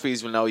be more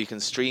feasible now. You can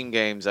stream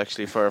games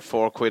actually for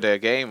 £4 a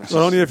game.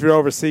 Well, only if you're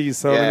overseas.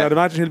 So I mean, I'd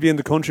imagine he'll be in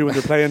the country when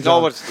they're playing.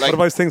 No, but like,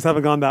 otherwise things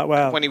haven't gone that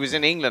well. When he was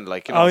in England,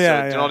 like, you do know,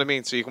 you know what I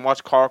mean? So you can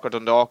watch Cork or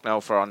Dundalk now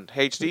on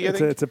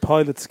HD. It's a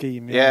pilot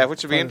scheme. Yeah,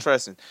 which would be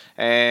interesting.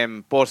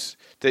 But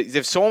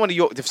they've so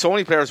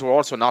many players who are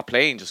also not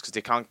playing just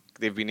because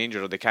they've been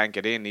injured or they can't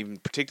get in. Even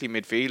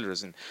particularly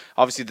midfielders, and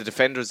obviously the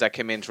defenders that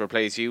came in to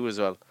replace you as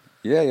well.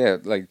 Yeah.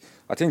 Like,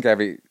 I think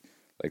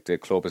the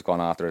club has gone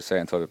after a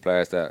certain type of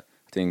players that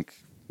I think.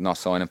 Not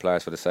signing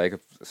players for the sake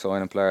of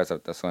signing players.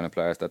 They're signing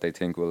players that they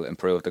think will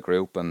improve the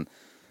group and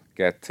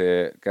get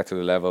to the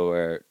level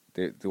where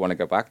they want to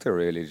get back to.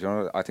 Really, you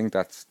know, I think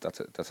that's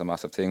a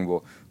massive thing.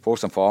 But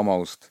first and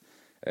foremost,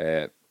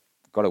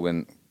 got to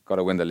win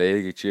the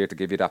league each year to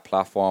give you that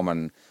platform.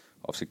 And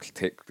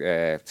obviously,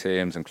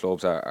 teams and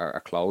clubs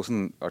are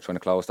trying to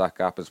close that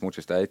gap as much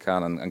as they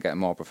can and getting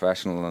more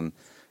professional. And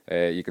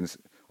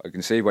I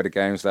can see by the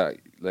games that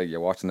like you're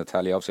watching the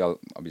telly. Obviously,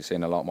 I'll be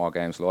seeing a lot more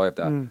games live.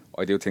 That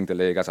I do think the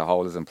league as a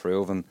whole is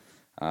improving,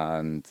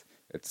 and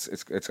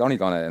it's only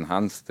going to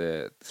enhance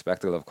the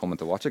spectacle of coming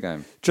to watch a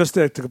game. Just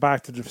to go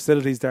back to the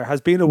facilities, there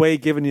has been a way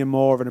giving you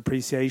more of an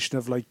appreciation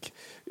of like,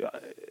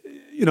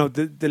 you know,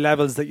 the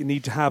levels that you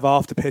need to have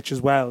off the pitch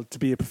as well to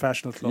be a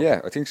professional club.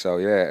 Yeah, I think so.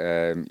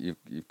 Yeah,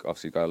 you've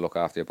obviously got to look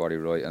after your body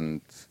right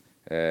and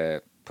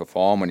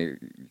perform. When you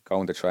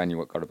go into training,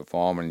 you've got to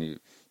perform, and you've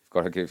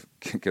got to give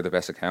the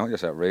best account of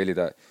yourself. Really,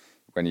 that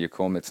when you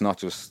come, it's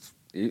not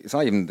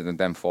even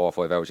them 4 or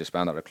 5 hours you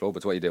spend at the club.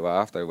 It's what you do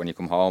after, when you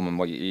come home, and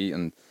what you eat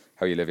and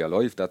how you live your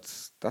life.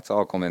 That's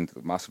all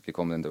massively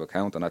coming into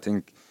account. And I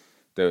think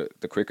the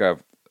quicker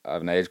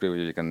of an age group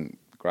you can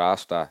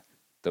grasp that,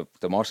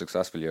 the more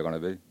successful you're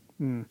going to be.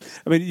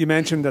 I mean, you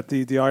mentioned that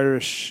the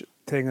Irish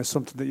thing is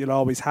something that you'll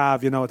always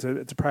have. You know, it's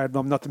a proud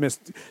mum. Not to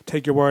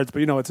take your words, but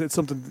you know, it's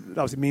something that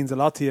obviously means a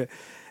lot to you.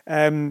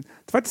 The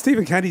fact that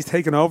Stephen Kenny's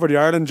taking over the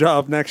Ireland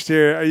job next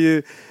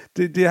year,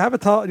 do you have a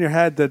thought in your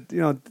head that, you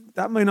know,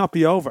 that might not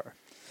be over?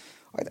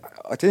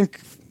 I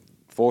think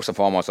first and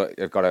foremost,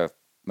 I've got to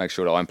make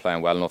sure that I'm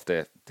playing well enough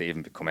to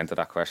even come into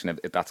that question.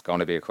 If that's going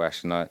to be a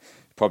question,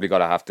 probably got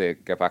to have to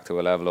get back to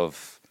a level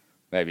of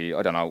maybe,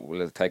 I don't know,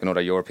 will it take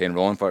another European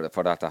run for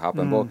that to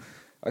happen? But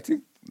I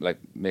think like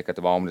Mick at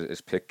the moment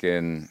is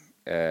picking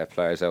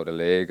players out of the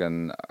league,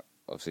 and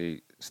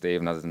obviously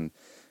Stephen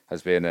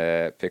has been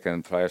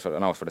picking players for the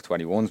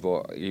 21s,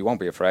 but he won't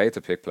be afraid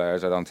to pick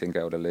players, I don't think,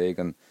 out of the league.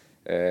 And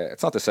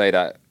it's not to say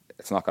that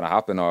it's not going to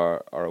happen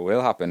or it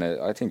will happen.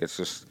 I think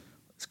it's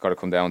got to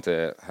come down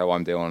to how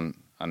I'm doing,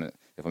 and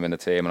if I'm in the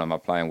team and I'm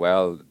not playing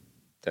well,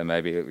 then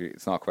maybe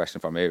it's not a question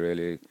for me,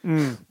 really.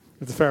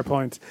 It's a fair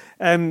point.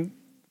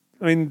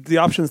 I mean, the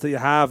options that you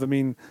have, I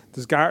mean,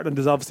 there's Gartland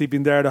has obviously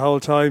been there the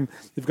whole time.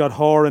 You've got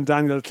Hoare and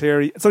Daniel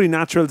Cleary. It's only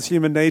natural, it's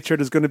human nature.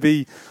 There's going to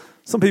be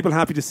some people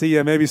happy to see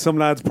you, maybe some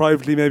lads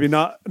privately, maybe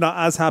not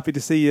as happy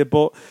to see you.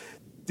 But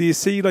do you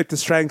see like the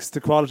strengths,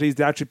 the qualities,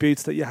 the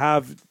attributes that you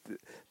have,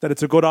 that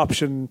it's a good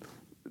option,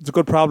 it's a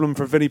good problem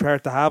for Vinny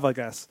Perth to have, I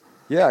guess?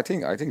 Yeah, I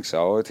think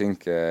so. I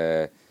think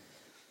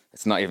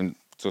it's not even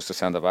just the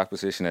centre back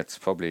position. It's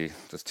probably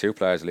there's 2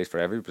 players at least for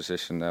every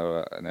position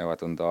now at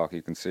Dundalk.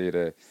 You can see if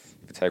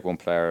you take one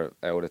player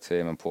out of the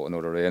team and put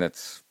another in,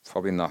 it's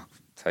probably not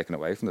taken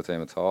away from the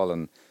team at all.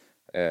 And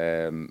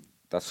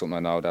that's something I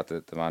know that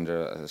the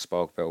manager has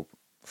spoke about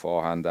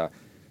beforehand, that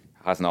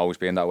hasn't always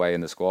been that way in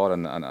the squad.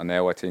 And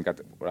now I think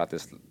we're at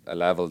this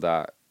level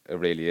that it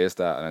really is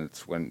that, and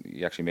it's when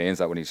he actually means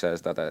that when he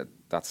says that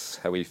that's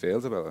how he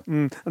feels about it.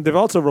 And they've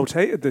also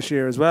rotated this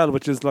year as well,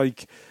 which is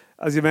like,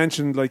 as you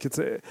mentioned, like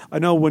I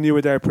know when you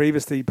were there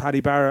previously,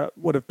 Paddy Barrett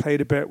would have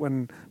played a bit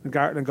when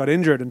Gartland got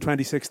injured in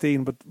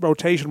 2016, but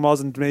rotation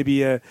wasn't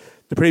maybe the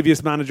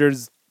previous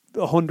manager's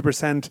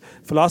 100%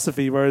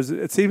 philosophy, whereas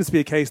it seems to be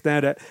a case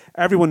now that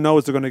everyone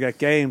knows they're going to get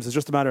games. It's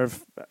just a matter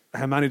of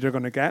how many they're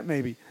going to get,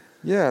 maybe.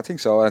 Yeah, I think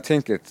so. I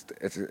think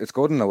it's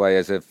good in a way,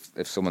 as if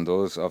someone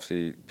does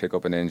obviously pick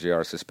up an injury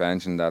or a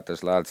suspension, that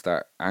there's lads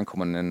that aren't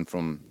coming in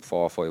from 4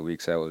 or 5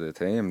 weeks out of the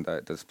team.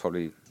 That there's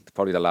probably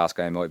the last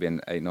game might have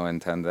been 8, 9,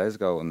 10 days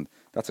ago, and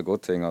that's a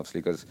good thing,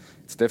 obviously, because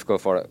it's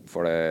difficult for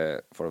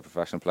a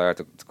professional player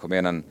to come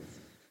in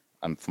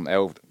and from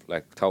out,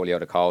 like totally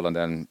out of cold, and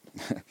then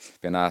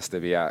being asked to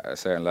be at a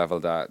certain level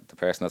that the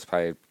person that's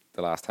played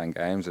the last 10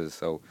 games is.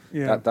 So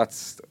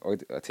that's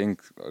I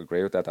think I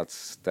agree with that.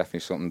 That's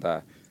definitely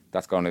something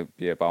that's going to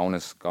be a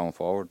bonus going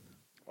forward.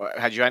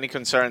 Had you any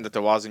concern that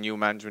there was a new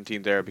management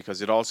team there?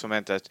 Because it also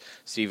meant that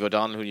Steve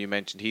O'Donnell, who you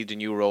mentioned, he had a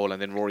new role,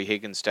 and then Rory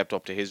Higgins stepped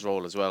up to his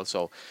role as well.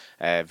 So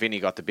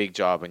Vinny got the big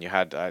job, and you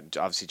had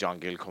obviously John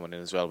Gill coming in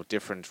as well with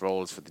different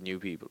roles for the new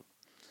people.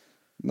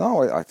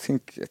 No, I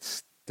think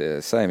it's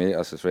the same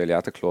ethos as really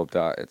at the club,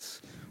 that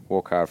it's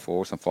work hard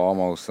first and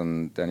foremost,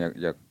 and then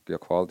your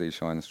quality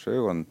shines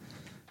through. And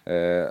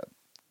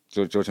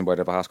judging by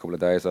the past couple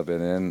of days I've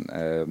been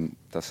in,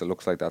 it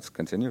looks like that's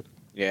continued.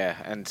 Yeah,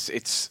 and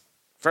it's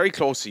very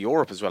close to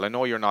Europe as well. I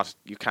know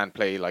you can't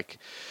play like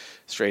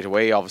straight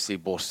away, obviously,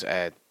 but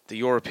the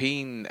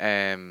European,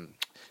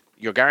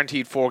 you're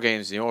guaranteed 4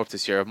 games in Europe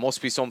this year. It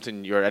must be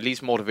something you're at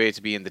least motivated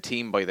to be in the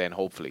team by then,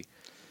 hopefully.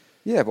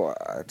 Yeah, but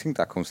I think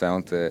that comes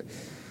down to,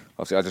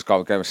 obviously, I just got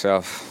to get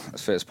myself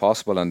as fit as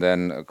possible, and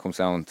then it comes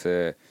down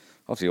to,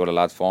 obviously, the other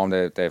lads' form.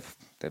 They've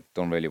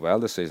done really well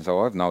this season,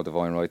 so I've now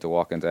divine right to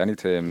walk into any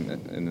team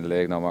in the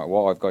league, no matter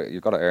what.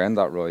 You've got to earn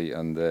that right,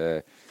 and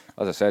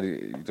as I said,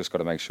 you just got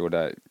to make sure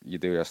that you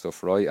do your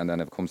stuff right, and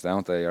then if it comes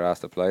down to you're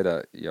asked to play,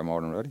 that you're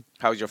more than ready.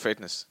 How's your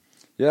fitness?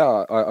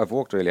 Yeah, I've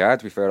worked really hard,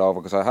 to be fair,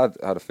 over, because I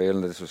had a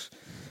feeling that this was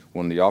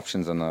one of the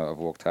options, and I've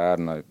worked hard,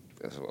 and I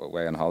was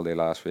away on holiday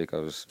last week. I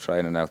was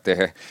training out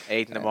there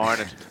 8 in the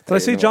morning. Did I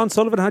see John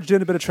Sullivan had you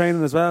doing a bit of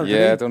training as well?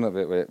 Yeah, I've done a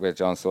bit with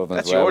John Sullivan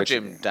as well. That's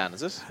your gym, Dan,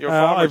 is it? Your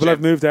former gym?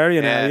 I've moved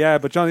area now, yeah.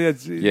 But John,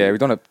 we've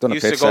done a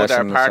pitch session. Used to go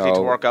there partly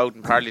to work out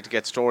and partly to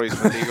get stories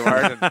from the League of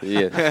Ireland.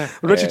 Yeah.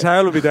 Richie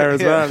Towell will be there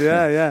as well,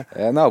 yeah.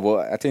 No,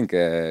 but I think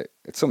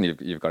it's something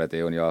you've got to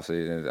do, and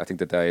I think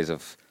the days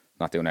of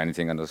not doing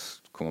anything and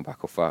just coming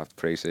back up for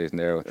pre-season,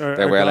 they're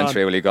well and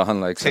truly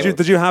gone. Like, so.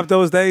 Did you have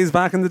those days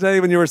back in the day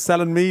when you were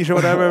selling meat or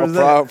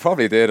whatever?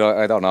 Probably did.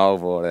 I don't know,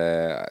 but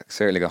I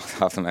certainly don't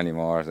have them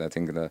anymore. I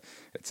think the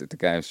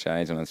game's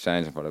changing, and it's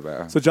changing for the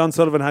better. So John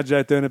Sullivan had you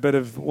out doing a bit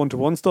of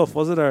one-to-one stuff,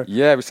 was it? Or?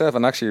 Yeah, myself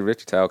and actually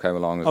Richie Towell came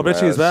along as well.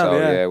 Richie as well, so,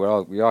 yeah.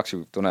 We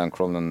actually done it in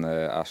Crumlin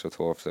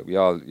AstroTurf. So we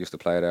all used to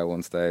play there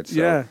one stage.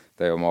 So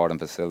they were more than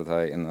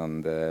facilitating,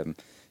 and it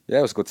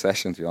was a good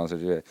session, to be honest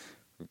with you.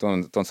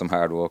 We've done some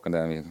hard work, and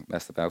then we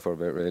messed about for a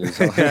bit, really.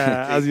 So.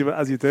 Yeah, as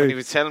you do. When he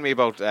was telling me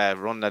about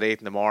running at 8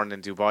 in the morning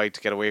in Dubai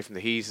to get away from the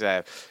heat,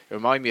 it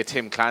reminded me of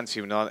Tim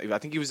Clancy. I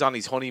think he was on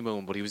his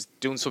honeymoon, but he was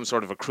doing some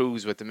sort of a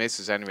cruise with the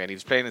missus anyway, and he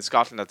was playing in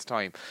Scotland at the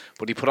time.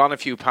 But he put on a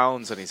few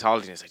pounds on his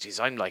holiday, and he's like, geez,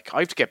 I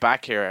have to get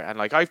back here,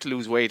 and I have to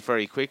lose weight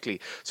very quickly.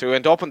 So he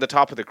went up on the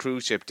top of the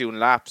cruise ship doing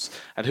laps,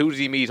 and who did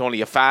he meet? Only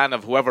a fan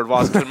of whoever it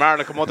was,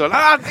 Kilmarnock come up,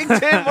 Big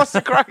Tim, what's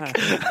the crack?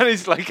 And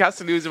he's like, has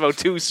to lose about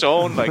 2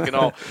 stone,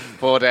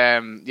 But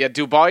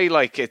Dubai,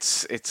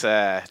 it's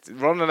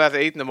running at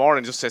 8 in the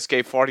morning just to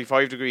escape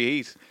 45-degree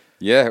heat.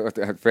 Yeah,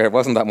 it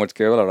wasn't that much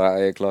cooler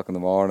at 8 o'clock in the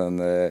morning.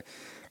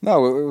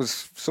 No, it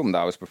was something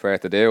that I was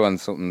prepared to do, and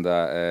something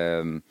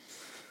that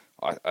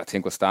I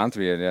think will stand to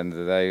be at the end of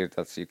the day.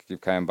 That's you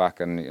came back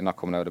and you're not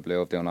coming out of the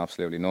blue of doing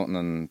absolutely nothing,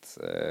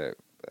 and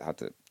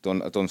had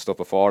done stuff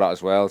before that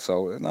as well.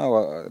 So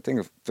no, I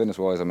think fitness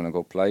wise I'm in a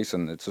good place,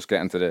 and it's just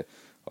getting to the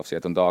obviously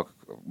at Dundalk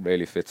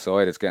really fit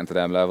side. It's getting to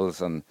them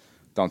levels, and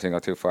don't think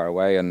I'm too far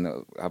away.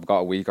 And I've got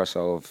a week or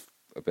so of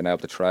been able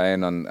to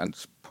train and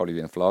it's probably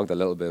been flogged a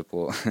little bit,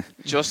 but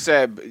just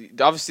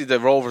obviously the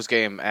Rovers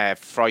game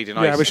Friday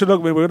night. Yeah, we should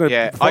look. We're going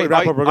to before we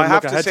wrap up. We're going to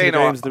look ahead to the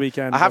games of the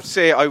weekend. I have to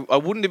say, I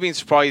wouldn't have been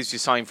surprised you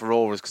signed for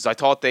Rovers because I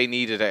thought they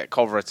needed a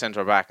cover at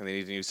centre back and they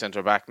need a new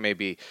centre back,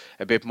 maybe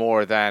a bit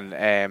more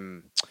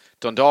than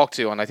Dundalk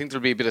to, and I think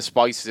there'll be a bit of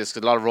spice to this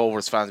because a lot of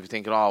Rovers fans will be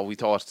thinking, "Oh, we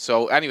thought."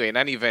 So anyway, in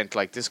any event,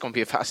 like this is going to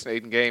be a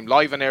fascinating game,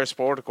 live on Air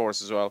Sport, of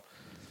course, as well.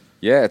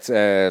 Yeah, it's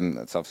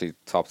obviously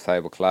top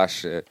table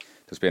clash.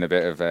 There's been a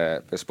bit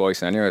of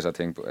spice anyways, I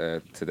think,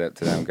 to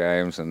them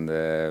games, and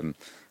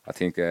I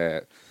think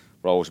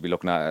Rovers will be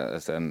looking at it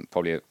as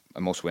probably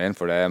a must win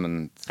for them.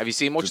 And have you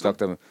seen much of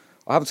them?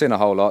 I haven't seen a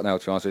whole lot now,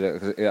 to be honest with you,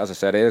 because as I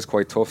said, it is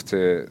quite tough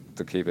to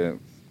keep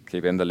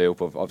in the loop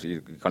of. Obviously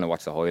you kind of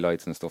watch the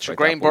highlights and stuff. Sure, like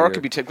Graham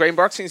Burke Graham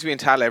Burke seems to be in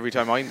Tala every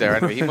time I'm there.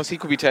 Anyway, he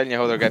could be telling you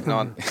how they're getting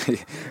on.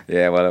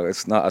 Yeah, well,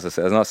 it's not, as I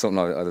said, it's not something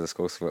I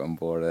discuss with him,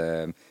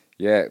 but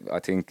yeah, I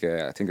think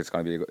it's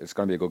going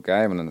to be a good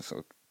game, and it's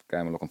a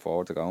game I'm looking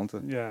forward to going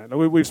to. Yeah, no,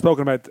 we've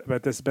spoken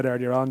about this a bit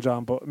earlier on,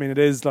 John, but I mean it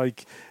is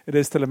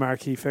still a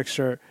marquee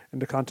fixture in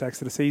the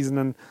context of the season,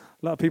 and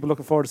a lot of people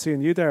looking forward to seeing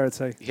you there, I'd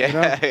say. Yeah, you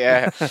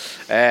know?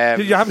 yeah.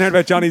 You haven't heard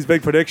about Johnny's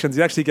big predictions.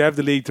 He actually gave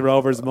the league to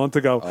Rovers a month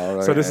ago,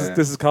 right, so this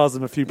has caused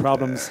him a few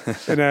problems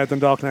in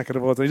Dundalk neck of the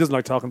woods. And he doesn't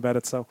like talking about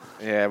it, so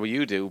yeah, well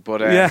you do,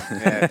 but in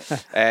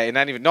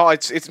any event, no,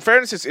 it's in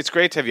fairness, it's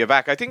great to have you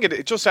back. I think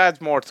it just adds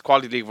more to the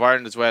Quality League of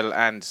Ireland as well,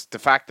 and the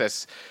fact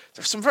that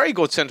there's some very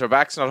good centre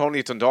backs, not only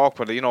at Dundalk,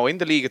 but in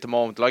the league at the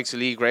moment, the likes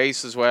of Lee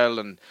Grace as well,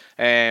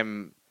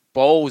 and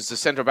Bowes, the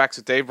centre backs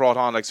that they've brought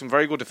on, like some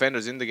very good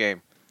defenders in the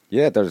game.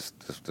 Yeah, there's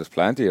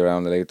plenty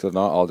around the league. It's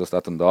not all just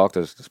at Dundalk.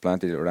 There's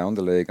plenty around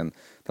the league, and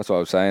that's what I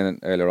was saying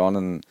earlier on.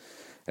 And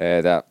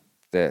that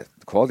the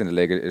quality in the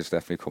league is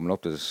definitely coming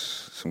up. There's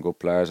some good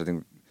players. I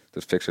think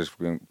there's fixtures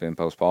being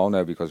postponed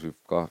now because we've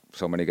got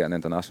so many getting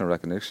international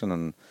recognition,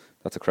 and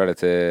that's a credit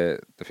to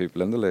the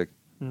people in the league.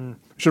 We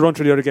should run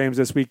through the other games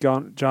this week,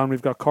 John.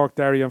 We've got Cork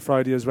Derry on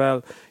Friday as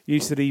well.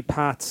 UCD,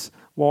 Pats,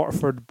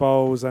 Waterford,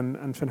 Bows,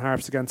 and Finn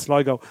Harps against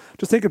Sligo.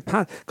 Just thinking,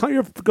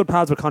 you're good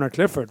pals with Conor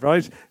Clifford,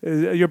 right?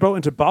 You're both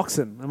into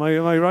boxing. Am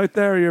I right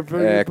there? You're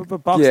a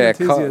boxing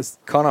enthusiast.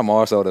 Conor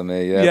more so than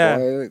me.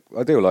 Yeah.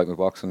 I do like my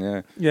boxing.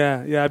 Yeah.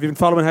 Yeah. Have you been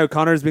following how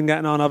Conor's been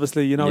getting on?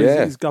 Obviously,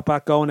 he's got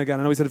back going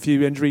again. I know he's had a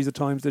few injuries at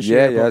times this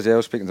year. Yeah. I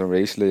was speaking to him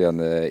recently, and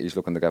he's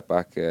looking to get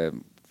back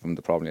from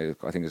the problem.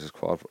 I think it's his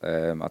quad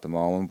at the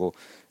moment, but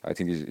I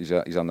think he's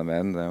on the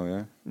mend now.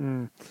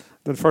 Yeah.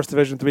 The first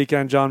division at the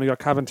weekend, John, we got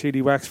Cavan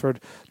TD Wexford,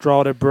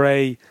 Drogheda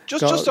Bray,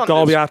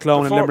 Galway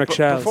Athlone and Limerick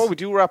Shells. Before we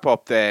do wrap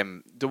up,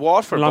 the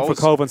Waterford Longford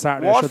Cove on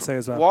Saturday, I should say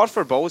as well.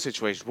 Waterford Bow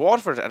situation.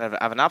 Waterford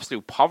have an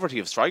absolute poverty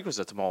of strikers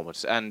at the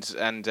moment, and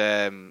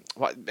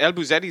El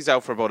Bouzzetti's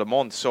out for about a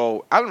month,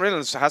 so Alan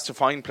Reynolds has to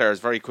find players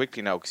very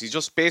quickly now because he's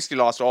just basically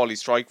lost all his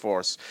strike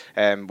force,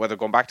 whether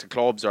going back to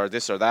clubs or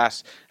this or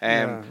that.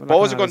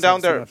 Bows are going down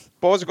there.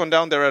 Bows are going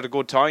down there at a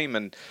good time,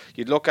 and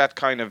you'd look at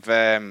kind of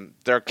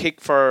their kick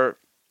for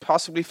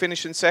possibly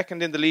finishing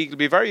second in the league. It'll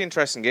be a very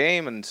interesting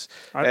game, and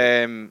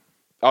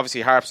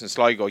obviously Harps and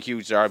Sligo, a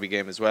huge derby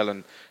game as well,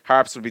 and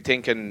Harps will be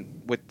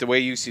thinking with the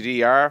way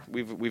UCD are,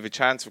 we've a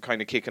chance of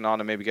kind of kicking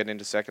on and maybe getting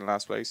into second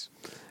last place.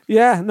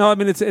 Yeah, no, I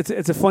mean it's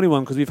a funny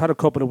one because we've had a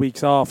couple of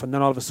weeks off, and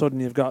then all of a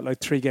sudden you've got like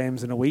 3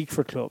 games in a week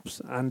for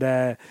clubs, and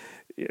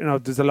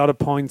there's a lot of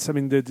points. I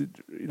mean,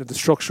 the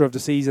structure of the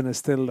season is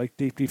still like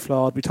deeply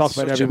flawed. We talk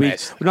about it every week.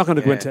 We're not going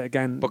to go into it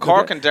again. But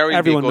Cork and Derry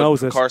everyone be a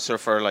knows good it. cursor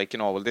for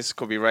this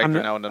could be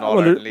regular now in an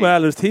All-Ireland league.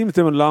 Well, there's teams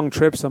doing long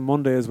trips on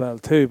Monday as well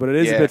too, but it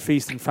is a bit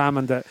feast and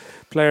famine that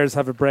players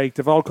have a break.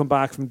 They've all come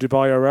back from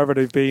Dubai or wherever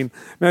they've been.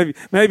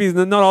 Maybe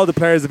not all the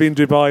players have been in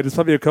Dubai. There's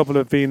probably a couple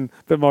have been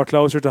a bit more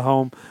closer to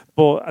home.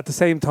 But at the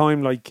same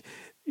time, like,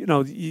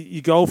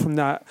 you go from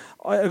that.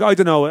 I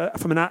don't know,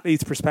 from an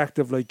athlete's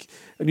perspective, like,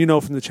 and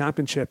from the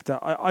championship, that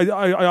I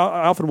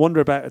often wonder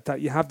about it,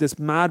 that you have this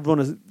mad run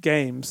of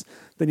games,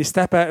 then you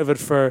step out of it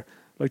for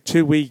like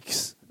 2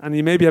 weeks, and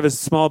you maybe have a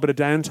small bit of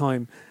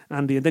downtime,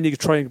 and then you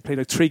try and play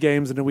like 3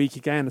 games in a week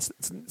again.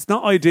 It's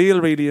not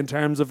ideal, really, in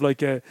terms of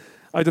like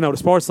I don't know. The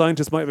sports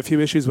scientists might have a few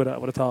issues with it, I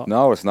would have thought.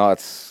 No, it's not.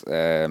 It's,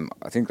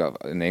 I think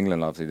in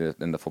England, obviously,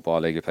 in the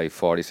Football League, you play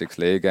 46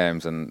 league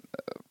games, and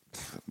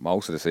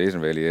most of the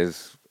season really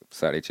is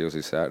Saturday,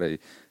 Tuesday, Saturday.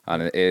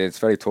 And it's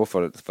very tough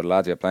for the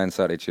lads who are playing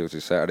Saturday, Tuesday,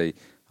 Saturday,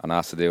 and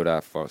asked to do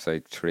that for, say,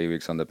 3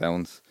 weeks on the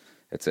bounce.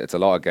 It's a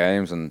lot of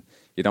games, and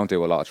you don't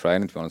do a lot of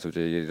training, to be honest with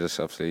you. You just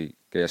obviously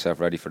get yourself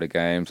ready for the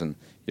games, and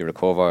you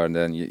recover, and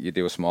then you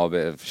do a small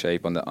bit of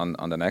shape on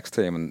the next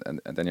team,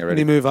 and then you're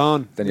ready. And you move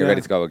on. Then you're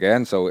ready to go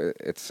again. So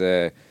it's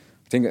I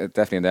think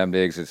definitely in them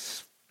leagues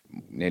it's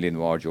nearly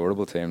more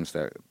durable teams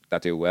that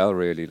do well,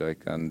 really,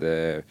 like, and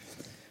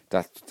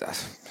that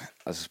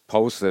as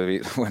opposed to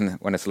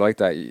when it's like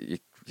that, you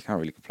can't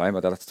really complain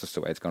about that. That's just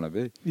the way it's going to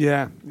be.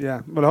 Yeah.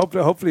 Well,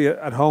 hopefully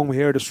at home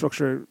here the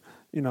structure,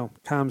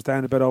 calms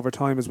down a bit over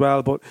time as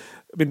well. But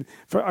I mean,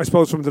 I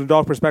suppose from the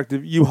Dundalk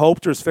perspective, you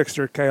hope there's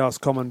fixture chaos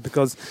coming,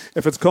 because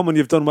if it's coming,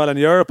 you've done well in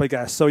Europe, I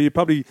guess. So you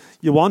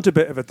want a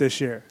bit of it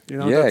this year.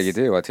 Yeah, you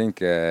do. I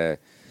think, I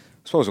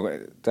suppose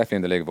definitely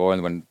in the League of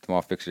Ireland, when the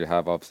more fixtures you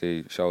have,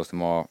 obviously shows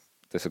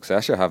the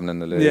success you're having in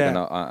the league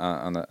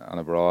and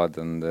abroad.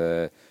 And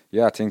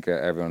I think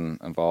everyone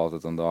involved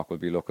at Dundalk will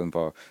be looking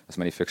for as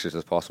many fixtures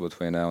as possible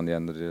between now and the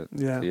end of the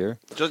year.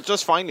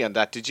 Just finally on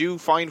that, did you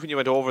find when you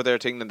went over there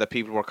to England that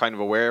people were kind of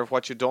aware of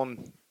what you'd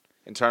done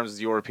in terms of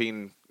the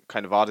European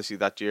kind of odyssey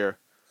that year?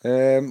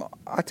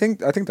 I think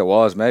there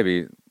was,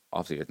 maybe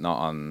obviously not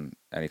on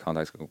any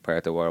context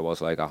compared to where it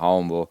was like at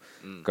home, but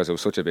because it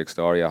was such a big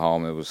story at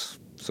home, it was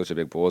such a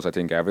big buzz. I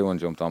think everyone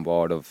jumped on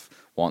board of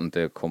wanting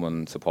to come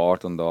and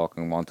support Dundalk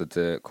and wanted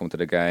to come to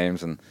the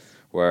games, and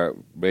were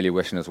really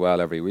wishing as well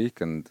every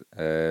week, and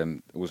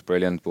it was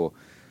brilliant. But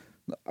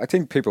I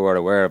think people were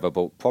aware of it,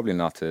 but probably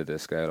not to the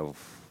scale of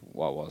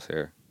what was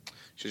here.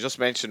 You just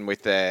mentioned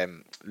with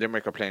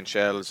Limerick are playing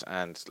Shells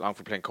and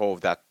Longford playing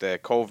Cove that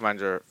the Cove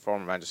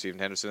former manager Stephen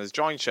Henderson has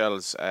joined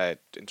Shells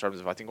in terms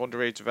of, I think,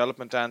 underage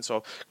development, Dan.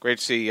 So great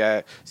to see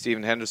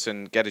Stephen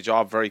Henderson get a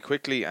job very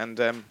quickly, and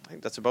I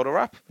think that's about a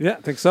wrap. Yeah,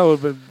 I think so.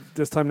 But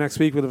this time next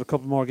week we'll have a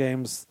couple more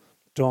games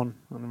done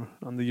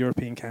on the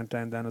European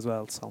countdown then as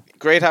well. So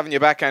great having you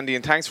back, Andy,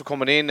 and thanks for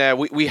coming in.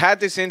 We had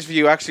this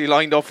interview actually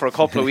lined up for a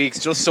couple of weeks,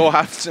 just so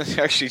happened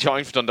to actually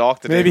join for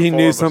Dundalk today. Maybe he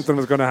knew something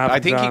was going to happen. I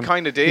think he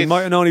kind of did. He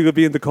might have known he would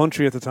be in the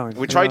country at the time.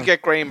 We tried to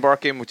get Graham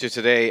Burke in with you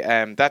today.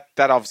 That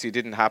obviously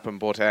didn't happen,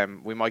 but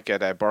we might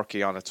get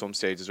Burkey on at some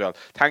stage as well.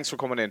 Thanks for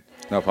coming in.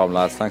 No problem,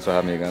 lads. Thanks for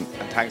having me again.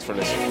 And thanks for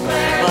listening.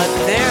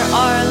 But there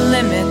are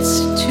limits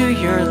to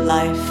your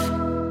life.